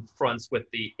in fronts with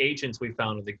the agents we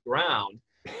found on the ground.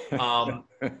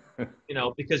 You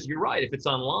know, because you're right. If it's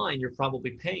online, you're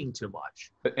probably paying too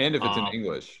much. And if it's in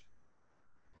English.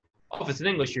 Oh, if it's in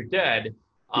English, you're dead.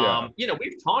 You know,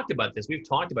 we've talked about this. We've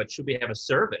talked about, should we have a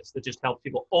service that just helps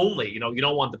people only, you know, you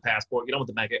don't want the passport, you don't want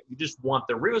the bank, you just want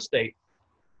the real estate.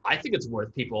 I think it's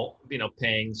worth people, you know,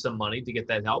 paying some money to get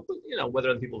that help. But, you know, whether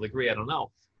other people agree, I don't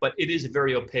know. But it is a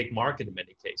very opaque market in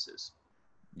many cases.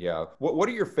 Yeah. What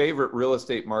are your favorite real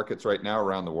estate markets right now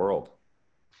around the world?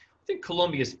 I think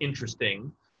Colombia is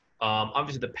interesting.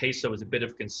 Obviously, the peso is a bit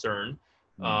of concern,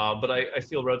 but I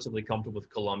feel relatively comfortable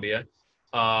with Colombia.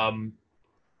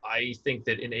 I think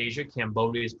that in Asia,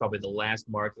 Cambodia is probably the last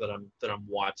market that I'm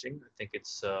watching. I think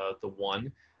it's the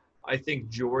one. I think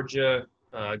Georgia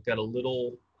got a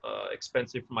little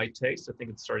expensive for my taste. I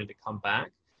think it's starting to come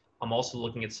back. I'm also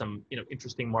looking at some, you know,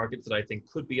 interesting markets that I think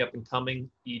could be up and coming: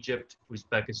 Egypt,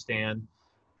 Uzbekistan.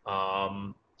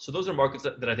 So those are markets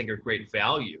that I think are great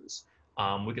values.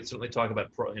 We could certainly talk about,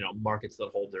 you know, markets that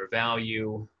hold their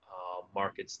value,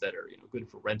 markets that are, you know, good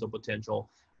for rental potential.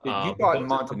 You bought in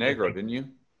Montenegro, didn't you?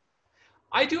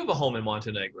 I do have a home in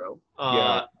Montenegro.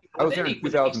 Yeah, I was there in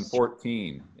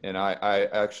 2014, and I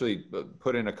actually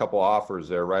put in a couple offers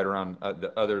there right around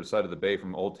the other side of the bay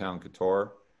from Old Town Kotor.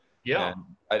 Yeah.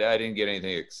 And I didn't get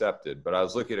anything accepted, but I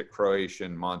was looking at Croatia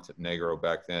and Montenegro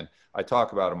back then. I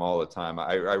talk about them all the time.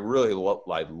 I really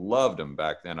I loved them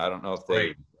back then. I don't know if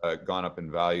they've gone up in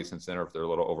value since then, or if they're a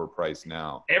little overpriced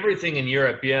now. Everything in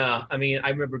Europe, yeah. I mean, I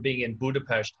remember being in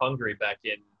Budapest, Hungary back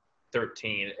in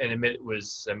 2013, and it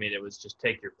was just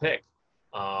take your pick.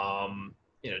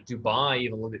 You know, Dubai,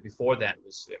 even a little bit before that,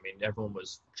 was, I mean, everyone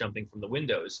was jumping from the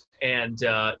windows. And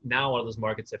now all of those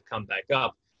markets have come back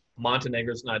up.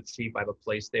 Montenegro's not cheap. I have a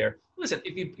place there. Listen,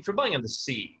 if you're buying on the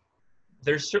sea,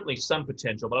 there's certainly some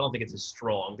potential, but I don't think it's as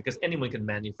strong because anyone can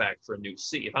manufacture a new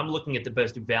sea. If I'm looking at the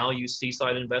best value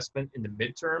seaside investment in the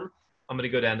midterm, I'm going to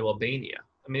go down to Albania.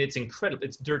 I mean, it's incredible.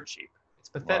 It's dirt cheap. It's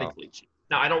pathetically cheap.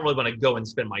 Now, I don't really want to go and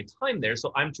spend my time there,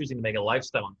 so I'm choosing to make a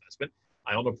lifestyle investment.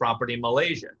 I own a property in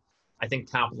Malaysia. I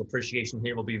think capital appreciation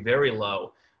here will be very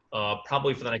low,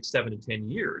 probably for the next 7 to 10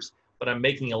 years. But I'm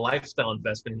making a lifestyle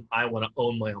investment, and I want to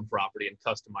own my own property and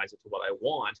customize it to what I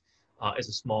want as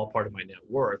a small part of my net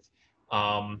worth.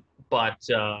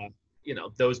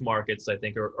 Those markets, I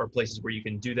think, are places where you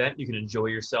can do that. You can enjoy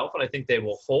yourself, and I think they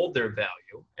will hold their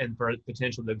value, and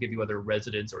potentially they'll give you other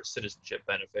residence or citizenship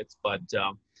benefits. But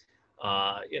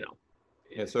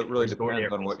Yeah, so it really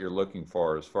depends on what you're looking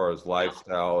for as far as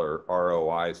lifestyle or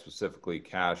ROI, specifically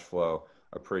cash flow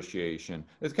appreciation.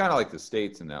 It's kind of like the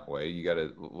States in that way. You got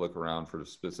to look around for the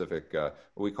specific,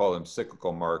 we call them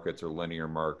cyclical markets or linear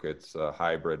markets,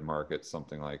 hybrid markets,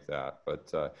 something like that. But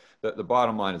the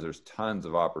bottom line is there's tons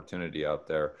of opportunity out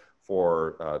there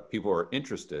for people who are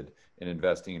interested in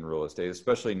investing in real estate,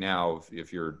 especially now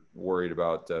if you're worried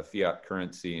about fiat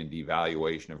currency and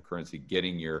devaluation of currency,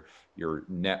 getting your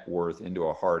net worth into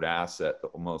a hard asset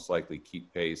that will most likely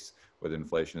keep pace with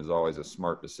inflation is always a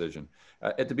smart decision.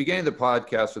 At the beginning of the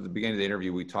podcast, or at the beginning of the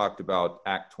interview, we talked about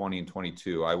Act 20 and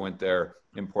 22. I went there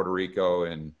in Puerto Rico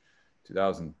in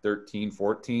 2013,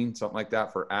 14, something like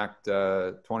that, for Act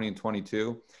 20 and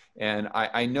 22. And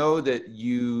I know that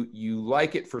you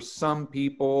like it for some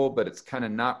people, but it's kind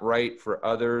of not right for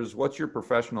others. What's your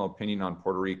professional opinion on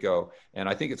Puerto Rico? And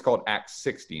I think it's called Act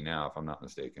 60 now, if I'm not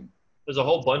mistaken. There's a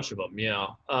whole bunch of them, yeah.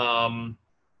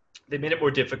 They made it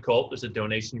more difficult. There's a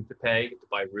donation you have to pay to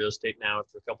buy real estate now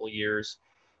after a couple of years.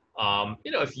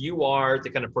 If you are the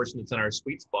kind of person that's in our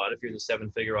sweet spot, if you're the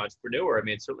 7-figure entrepreneur, I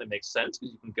mean, it certainly makes sense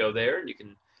because you can go there and you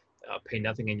can pay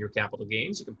nothing in your capital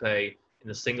gains. You can pay in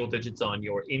the single digits on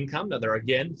your income. Now, there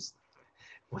again,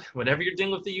 whenever you're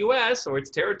dealing with the U.S. or its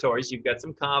territories, you've got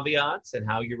some caveats and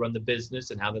how you run the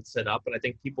business and how that's set up. And I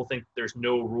think people think there's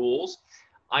no rules.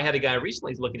 I had a guy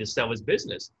recently who's looking to sell his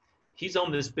business. He's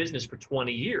owned this business for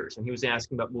 20 years, and he was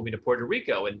asking about moving to Puerto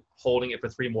Rico and holding it for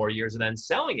 3 more years and then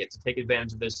selling it to take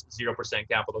advantage of this 0%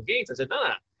 capital gains. I said,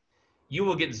 no. You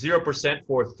will get 0%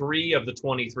 for 3 of the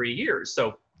 23 years.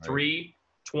 So 3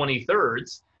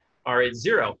 23rds are at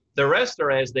 0. The rest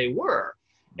are as they were.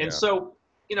 And so,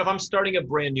 if I'm starting a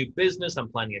brand new business, I'm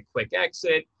planning a quick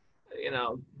exit,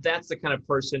 that's the kind of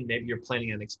person, maybe you're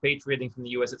planning on expatriating from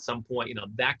the U.S. at some point,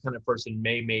 that kind of person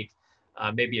may make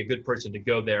maybe a good person to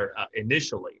go there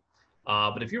initially.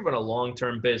 But if you run a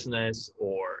long-term business,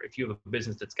 or if you have a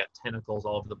business that's got tentacles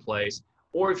all over the place,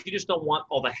 or if you just don't want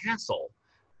all the hassle,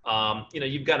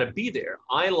 you've got to be there.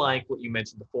 I like what you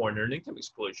mentioned before, in earned income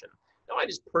exclusion. No, I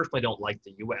just personally don't like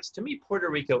the U.S. To me, Puerto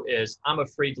Rico is, I'm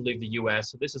afraid to leave the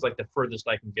U.S., so this is like the furthest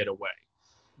I can get away.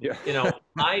 Yeah.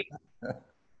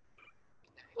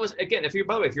 Again, if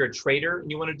you're a trader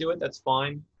and you want to do it, that's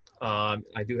fine.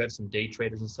 I do have some day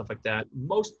traders and stuff like that.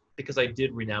 Most because I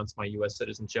did renounce my U.S.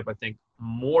 citizenship. I think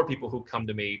more people who come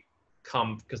to me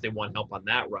come because they want help on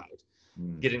that route,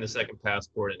 getting the second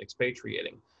passport and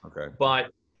expatriating. Okay.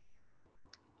 But,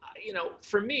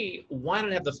 for me, why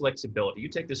not have the flexibility? You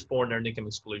take this foreign earned income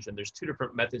exclusion. There's 2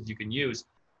 different methods you can use.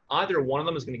 Either one of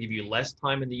them is going to give you less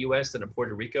time in the U.S. than a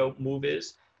Puerto Rico move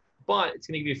is, but it's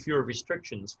going to give you fewer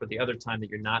restrictions for the other time that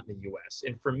you're not in the U.S.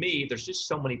 And for me, there's just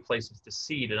so many places to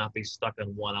see to not be stuck on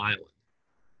one island.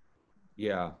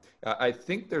 Yeah, I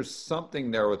think there's something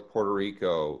there with Puerto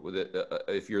Rico.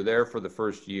 If you're there for the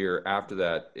first year, after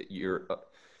that,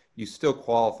 you still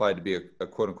qualify to be a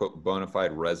quote unquote bona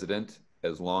fide resident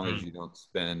as long as you don't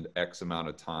spend X amount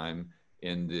of time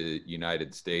in the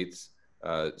United States.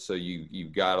 So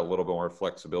you've got a little bit more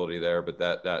flexibility there, but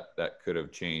that could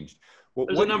have changed.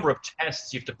 There's a number of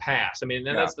tests you have to pass. I mean,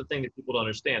 and that's the thing that people don't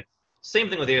understand. Same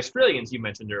thing with the Australians you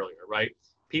mentioned earlier, right?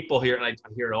 People here, and I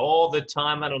hear it all the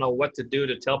time, I don't know what to do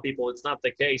to tell people it's not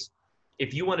the case.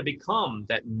 If you want to become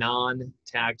that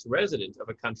non-tax resident of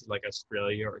a country like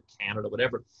Australia or Canada,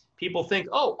 whatever, people think,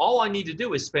 oh, all I need to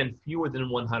do is spend fewer than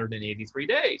 183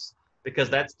 days, because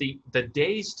that's the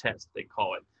days test, they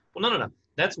call it. Well, no.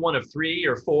 That's one of 3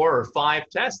 or 4 or 5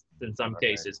 tests in some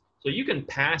cases. So you can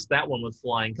pass that one with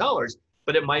flying colors,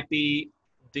 but it might be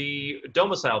the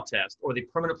domicile test or the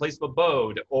permanent place of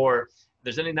abode, or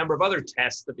there's any number of other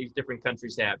tests that these different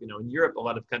countries have. In Europe, a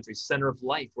lot of countries, center of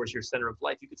life. Where's your center of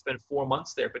life? You could spend 4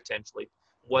 months there potentially.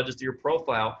 What is your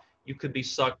profile? You could be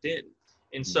sucked in.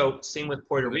 And so same with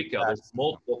Puerto Rico, there's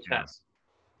multiple tests.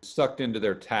 Sucked into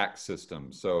their tax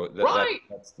system. So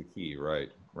that's the key,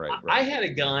 right? I had a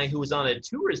guy who was on a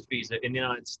tourist visa in the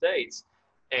United States,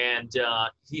 and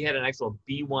he had an actual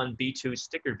B1, B2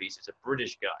 sticker visa. He's a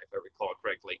British guy, if I recall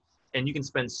correctly. And you can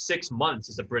spend 6 months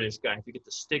as a British guy if you get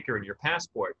the sticker in your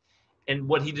passport. And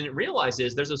what he didn't realize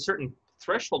is there's a certain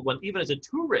threshold when even as a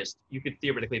tourist, you could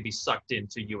theoretically be sucked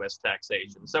into U.S.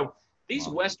 taxation. So these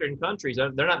Western countries,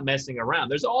 they're not messing around.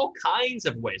 There's all kinds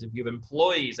of ways. If you have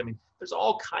employees, I mean, there's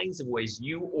all kinds of ways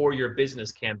you or your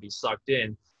business can be sucked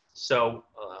in. So,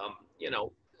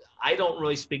 I don't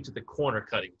really speak to the corner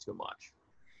cutting too much.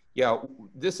 Yeah,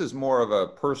 this is more of a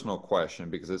personal question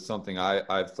because it's something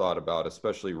I've thought about,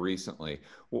 especially recently.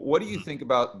 What do you think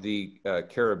about the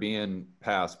Caribbean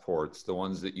passports, the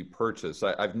ones that you purchase?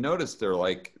 I've noticed they're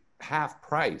like half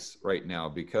price right now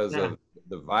because of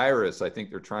the virus. I think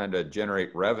they're trying to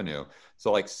generate revenue.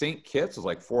 So like St. Kitts was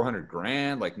like 400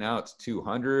 grand, like now it's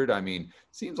 200. I mean,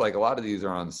 seems like a lot of these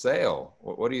are on sale.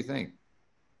 What do you think?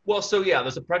 Well, so yeah,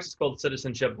 there's a practice called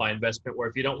citizenship by investment where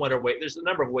if you don't want to wait, there's a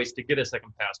number of ways to get a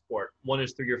second passport. One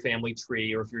is through your family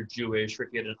tree, or if you're Jewish, or if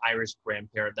you had an Irish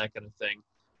grandparent, that kind of thing.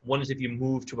 One is if you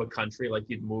move to a country, like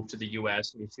you'd move to the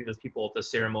US and you see those people at the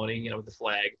ceremony, with the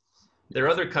flag. There are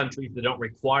other countries that don't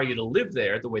require you to live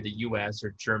there the way the US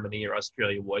or Germany or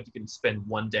Australia would. You can spend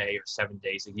 1 day or 7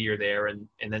 days a year there and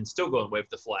then still go and wave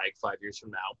the flag 5 years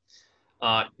from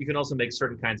now. You can also make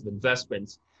certain kinds of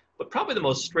investments. But probably the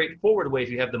most straightforward way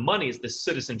if you have the money is the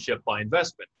citizenship by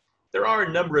investment. There are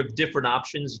a number of different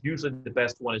options. Usually the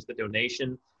best one is the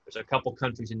donation. There's a couple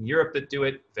countries in Europe that do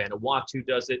it. Vanuatu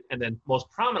does it. And then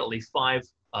most prominently, 5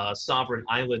 sovereign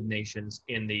island nations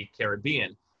in the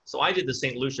Caribbean. So I did the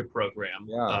St. Lucia program.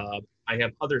 Yeah. I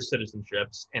have other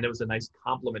citizenships, and it was a nice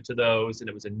complement to those. And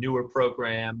it was a newer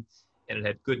program, and it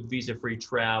had good visa-free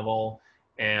travel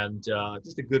and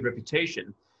just a good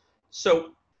reputation.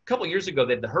 So a couple of years ago,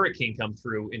 they had the hurricane come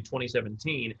through in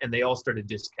 2017, and they all started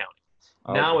discounting.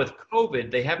 Oh. Now with COVID,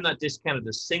 they have not discounted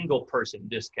a single person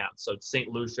discount. So St.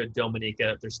 Lucia,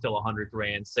 Dominica, there's still 100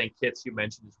 grand. St. Kitts, you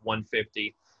mentioned, is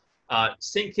 150.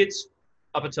 St. Kitts,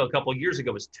 up until a couple of years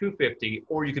ago, was 250,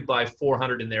 or you could buy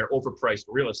 400 in their overpriced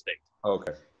real estate.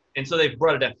 Okay. And so they've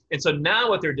brought it down. And so now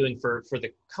what they're doing for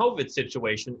the COVID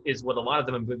situation is what a lot of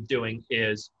them have been doing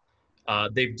is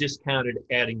they've discounted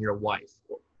adding your wife,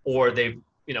 or they've,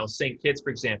 St. Kitts, for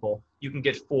example, you can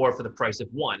get 4 for the price of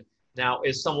 1. Now,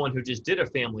 as someone who just did a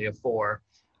family of 4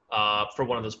 for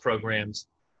one of those programs,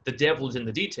 the devil is in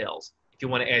the details. If you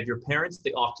want to add your parents,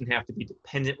 they often have to be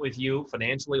dependent with you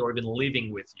financially or even living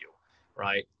with you,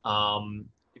 right?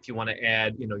 If you want to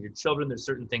add, your children, there's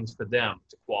certain things for them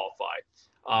to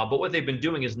qualify. But what they've been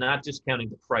doing is not discounting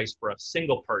the price for a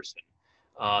single person.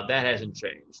 That hasn't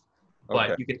changed.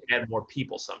 But you can add more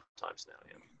people sometimes now,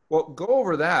 yeah. Well, go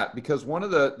over that because one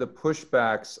of the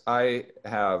pushbacks I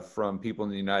have from people in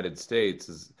the United States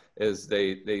is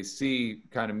they see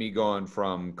kind of me going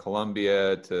from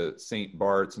Colombia to St.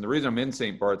 Bart's. And the reason I'm in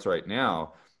St. Bart's right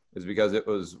now is because it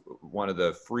was one of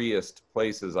the freest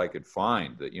places I could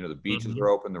find. That the beaches are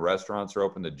open, the restaurants are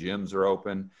open, the gyms are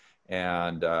open,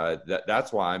 and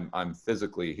that's why I'm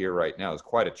physically here right now. It's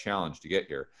quite a challenge to get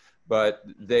here. But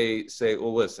they say,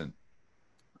 well, listen,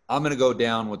 I'm going to go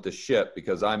down with the ship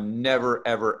because I'm never,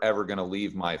 ever, ever going to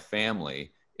leave my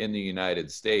family in the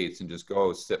United States and just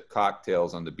go sip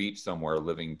cocktails on the beach somewhere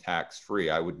living tax-free.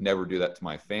 I would never do that to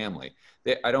my family.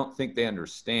 I don't think they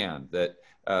understand that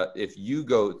if you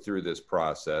go through this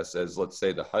process as, let's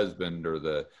say, the husband or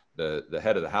the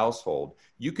head of the household,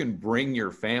 you can bring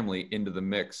your family into the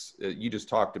mix. You just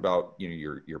talked about,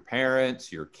 your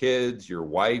parents, your kids, your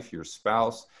wife, your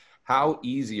spouse. How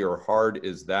easy or hard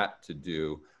is that to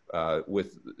do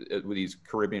with these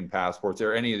Caribbean passports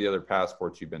or any of the other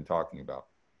passports you've been talking about?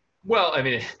 Well, I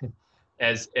mean,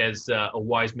 as a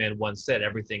wise man once said,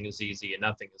 everything is easy and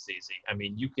nothing is easy. I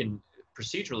mean, you can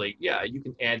procedurally, you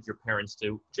can add your parents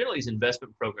to generally these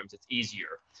investment programs. It's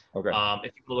easier. Okay.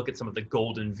 If you look at some of the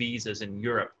golden visas in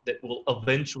Europe that will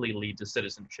eventually lead to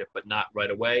citizenship, but not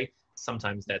right away,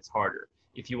 sometimes that's harder.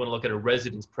 If you want to look at a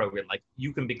residence program, like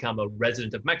you can become a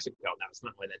resident of Mexico. Now, it's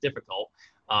not really that difficult.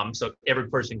 So every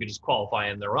person could just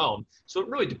qualify on their own. So it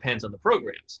really depends on the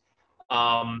programs.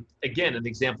 Again, in the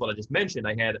example that I just mentioned,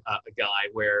 I had a guy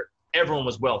where everyone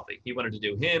was wealthy. He wanted to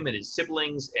do him and his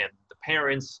siblings and the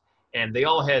parents, and they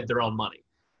all had their own money.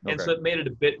 And so it made it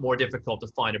a bit more difficult to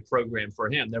find a program for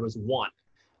him. There was one.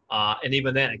 And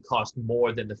even then, it cost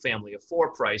more than the family of 4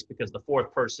 price because the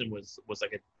 4th person was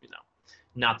like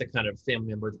not the kind of family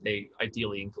member that they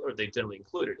generally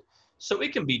included. So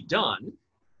it can be done,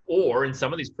 or in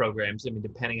some of these programs, I mean,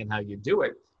 depending on how you do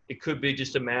it, it could be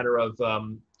just a matter of,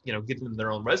 giving them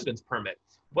their own residence permit.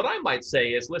 What I might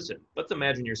say is, listen, let's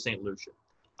imagine you're St. Lucia.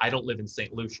 I don't live in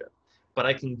St. Lucia, but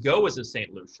I can go as a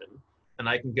St. Lucian, and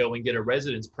I can go and get a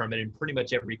residence permit in pretty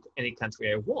much any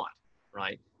country I want,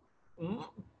 right?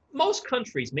 Most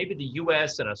countries, maybe the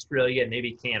US and Australia and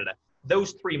maybe Canada,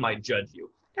 those 3 might judge you.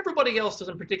 Everybody else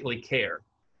doesn't particularly care.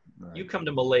 Right. You come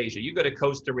to Malaysia, you go to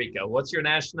Costa Rica. What's your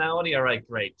nationality? All right,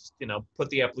 great. Just, put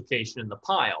the application in the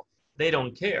pile. They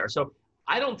don't care. So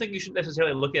I don't think you should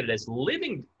necessarily look at it as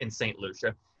living in St.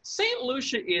 Lucia. St.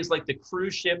 Lucia is like the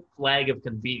cruise ship flag of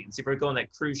convenience. If you go on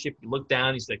that cruise ship, you look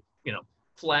down, he's like,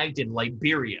 flagged in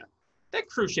Liberia. That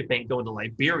cruise ship ain't going to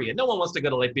Liberia. No one wants to go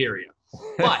to Liberia.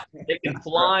 But they can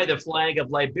fly the flag of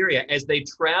Liberia. As they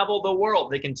travel the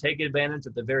world, they can take advantage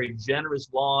of the very generous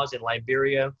laws in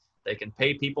Liberia. They can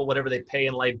pay people whatever they pay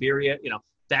in Liberia.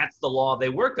 That's the law they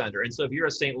work under. And so if you're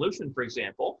a St. Lucian, for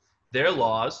example, their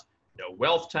laws, no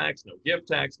wealth tax, no gift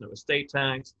tax, no estate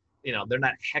tax. They're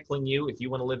not heckling you. If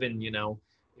you want to live in,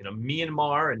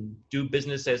 Myanmar and do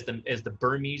business as the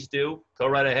Burmese do, go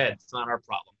right ahead. It's not our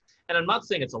problem. And I'm not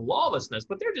saying it's a lawlessness,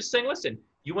 but they're just saying, listen,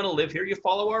 you want to live here, you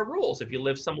follow our rules. If you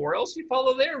live somewhere else, you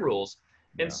follow their rules.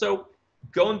 Yeah. And so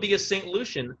go and be a St.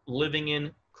 Lucian living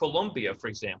in Colombia, for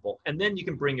example, and then you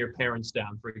can bring your parents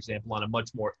down, for example, on a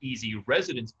much more easy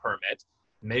residence permit.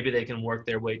 Maybe they can work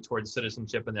their way towards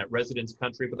citizenship in that residence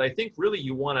country. But I think really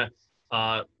you want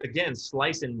to, again,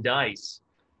 slice and dice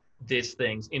these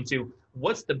things into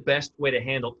what's the best way to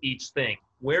handle each thing.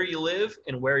 Where you live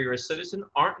and where you're a citizen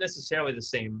aren't necessarily the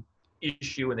same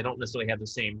issue, and they don't necessarily have the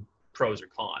same pros or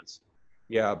cons.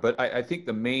 Yeah, but I think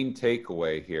the main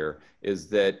takeaway here is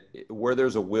that where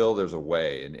there's a will, there's a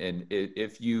way. And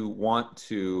if you want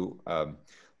to,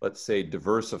 let's say,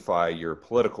 diversify your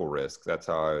political risk, that's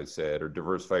how I would say it, or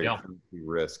diversify your currency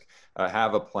risk,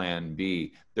 have a plan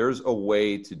B. There's a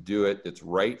way to do it that's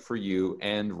right for you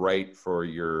and right for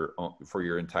your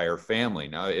entire family.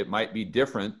 Now, it might be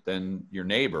different than your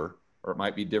neighbor, or it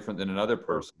might be different than another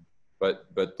person.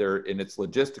 But there, and it's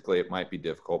logistically, it might be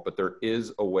difficult, but there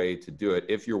is a way to do it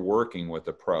if you're working with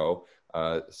a pro,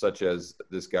 such as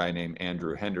this guy named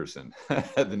Andrew Henderson,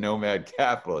 the Nomad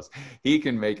capitalist. He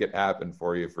can make it happen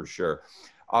for you for sure.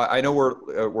 I know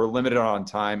we're limited on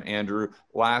time, Andrew.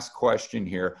 Last question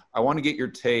here. I want to get your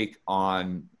take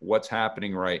on what's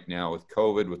happening right now with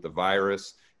COVID, with the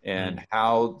virus, and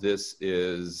how this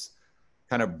is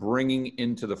kind of bringing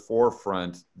into the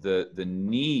forefront the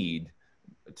need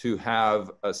to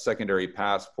have a secondary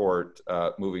passport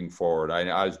moving forward.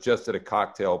 I was just at a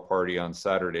cocktail party on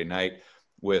Saturday night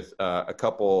with a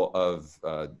couple of,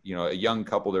 a young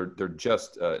couple. They're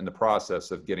just in the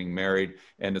process of getting married,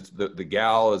 and it's the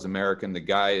gal is American, the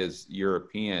guy is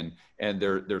European, and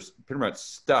they're pretty much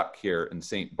stuck here in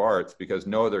St. Bart's because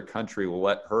no other country will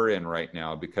let her in right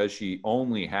now because she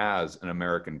only has an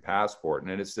American passport.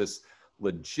 And it's this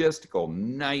logistical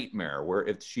nightmare where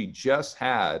if she just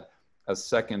had a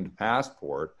second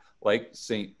passport like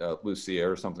St. Lucia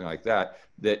or something like that,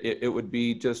 that it would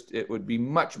be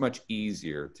much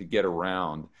easier to get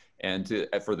around and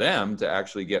for them to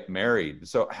actually get married.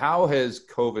 So how has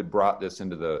COVID brought this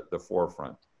into the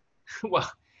forefront?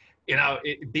 Well,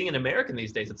 being an American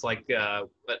these days, it's like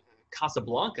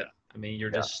Casablanca. I mean,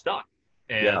 you're just stuck.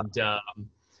 And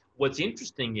what's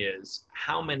interesting is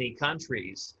how many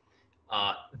countries,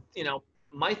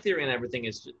 my theory on everything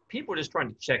is people are just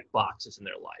trying to check boxes in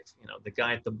their life. The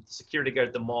guy at the security guard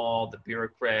at the mall, the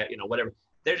bureaucrat, whatever.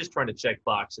 They're just trying to check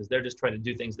boxes. They're just trying to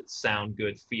do things that sound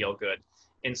good, feel good.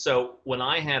 And so when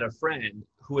I had a friend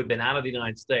who had been out of the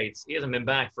United States, he hasn't been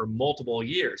back for multiple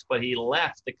years, but he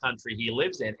left the country he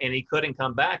lives in and he couldn't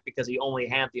come back because he only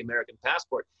had the American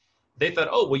passport. They thought,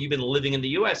 oh, well, you've been living in the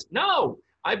US. No,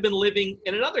 I've been living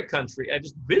in another country. I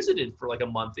just visited for like a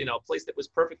month, a place that was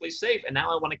perfectly safe. And now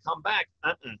I want to come back.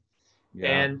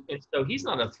 And so he's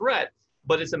not a threat,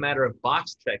 but it's a matter of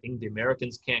box checking. The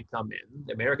Americans can't come in.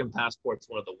 The American passport's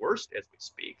one of the worst as we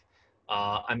speak.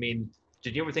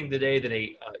 Did you ever think the day that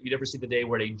you'd ever see the day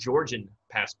where a Georgian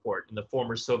passport in the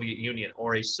former Soviet Union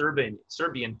or a Serbian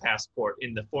passport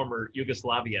in the former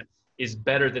Yugoslavia is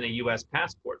better than a U.S.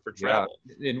 passport for travel?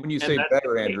 Yeah. And when you say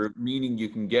better, Andrew, meaning you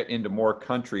can get into more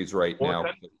countries now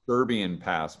with a Serbian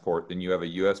passport than you have a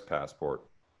U.S. passport.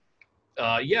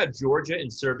 Georgia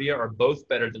and Serbia are both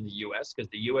better than the U.S. because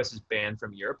the U.S. is banned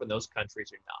from Europe and those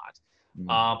countries are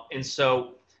not. And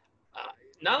so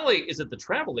not only is it the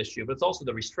travel issue, but it's also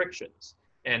the restrictions.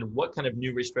 And what kind of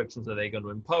new restrictions are they going to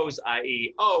impose,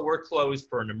 i.e., we're closed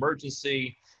for an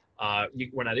emergency,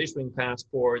 we're not issuing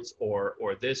passports or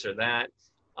this or that.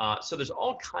 So there's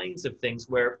all kinds of things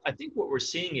where I think what we're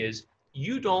seeing is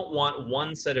you don't want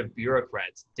one set of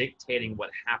bureaucrats dictating what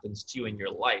happens to you in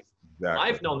your life. Exactly.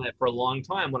 I've known that for a long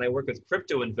time when I work with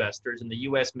crypto investors, and the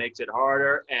U.S. makes it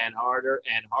harder and harder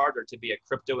and harder to be a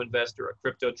crypto investor, a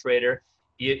crypto trader.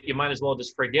 You might as well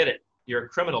just forget it. You're a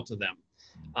criminal to them.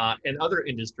 And other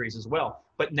industries as well.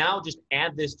 But now just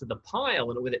add this to the pile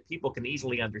in a way that people can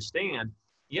easily understand.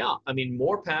 Yeah, I mean,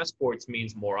 more passports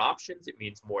means more options. It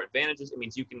means more advantages. It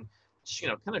means you can,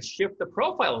 kind of shift the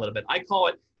profile a little bit. I call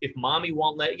it, if mommy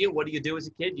won't let you, what do you do as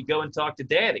a kid? You go and talk to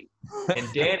daddy. And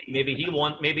daddy,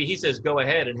 maybe he says, go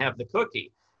ahead and have the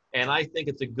cookie. And I think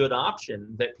it's a good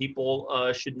option that people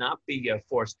should not be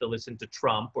forced to listen to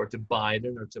Trump or to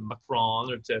Biden or to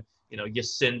Macron or to,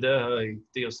 Jacinda,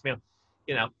 Dios mío.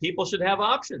 People should have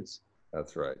options.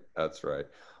 That's right. That's right.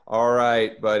 All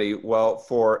right, buddy. Well,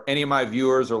 for any of my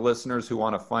viewers or listeners who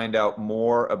want to find out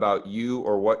more about you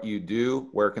or what you do,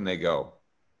 where can they go?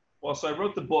 Well, so I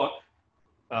wrote the book,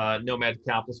 Nomad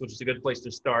Capitalist, which is a good place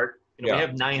to start. We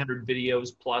have 900 videos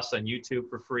plus on YouTube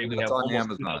for free. We It's have on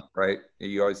almost Amazon, right?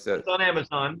 You always said it's on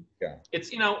Amazon. Yeah.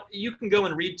 It's, you can go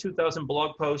and read 2,000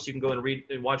 blog posts. You can go and read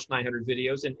and watch 900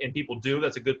 videos, and people do.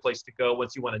 That's a good place to go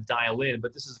once you want to dial in.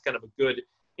 But this is kind of a good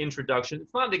introduction.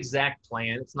 It's not an exact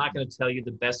plan. It's not going to tell you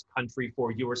the best country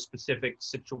for your specific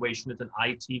situation as an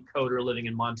IT coder living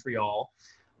in Montreal,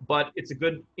 but it's a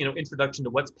good, introduction to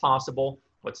what's possible,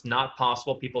 what's not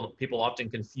possible. People often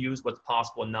confuse what's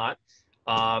possible and not.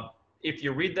 If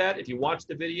you read that, if you watch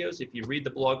the videos, if you read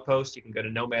the blog post, you can go to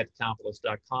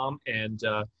nomadcapitalist.com. And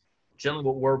generally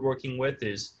what we're working with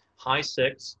is high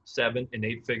 6, 7, and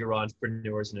 8-figure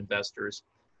entrepreneurs and investors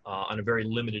on a very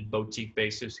limited boutique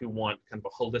basis who want kind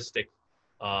of a holistic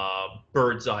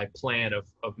bird's eye plan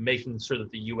of making sure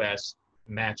that the U.S.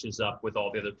 matches up with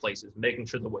all the other places, making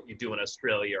sure that what you do in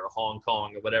Australia or Hong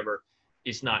Kong or whatever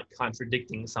is not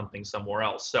contradicting something somewhere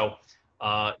else. So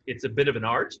it's a bit of an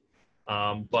art,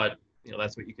 but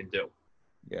that's what you can do.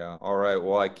 Yeah. All right.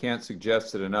 Well, I can't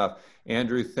suggest it enough.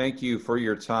 Andrew, thank you for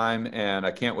your time, and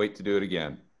I can't wait to do it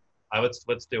again.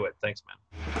 Let's do it. Thanks,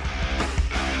 man.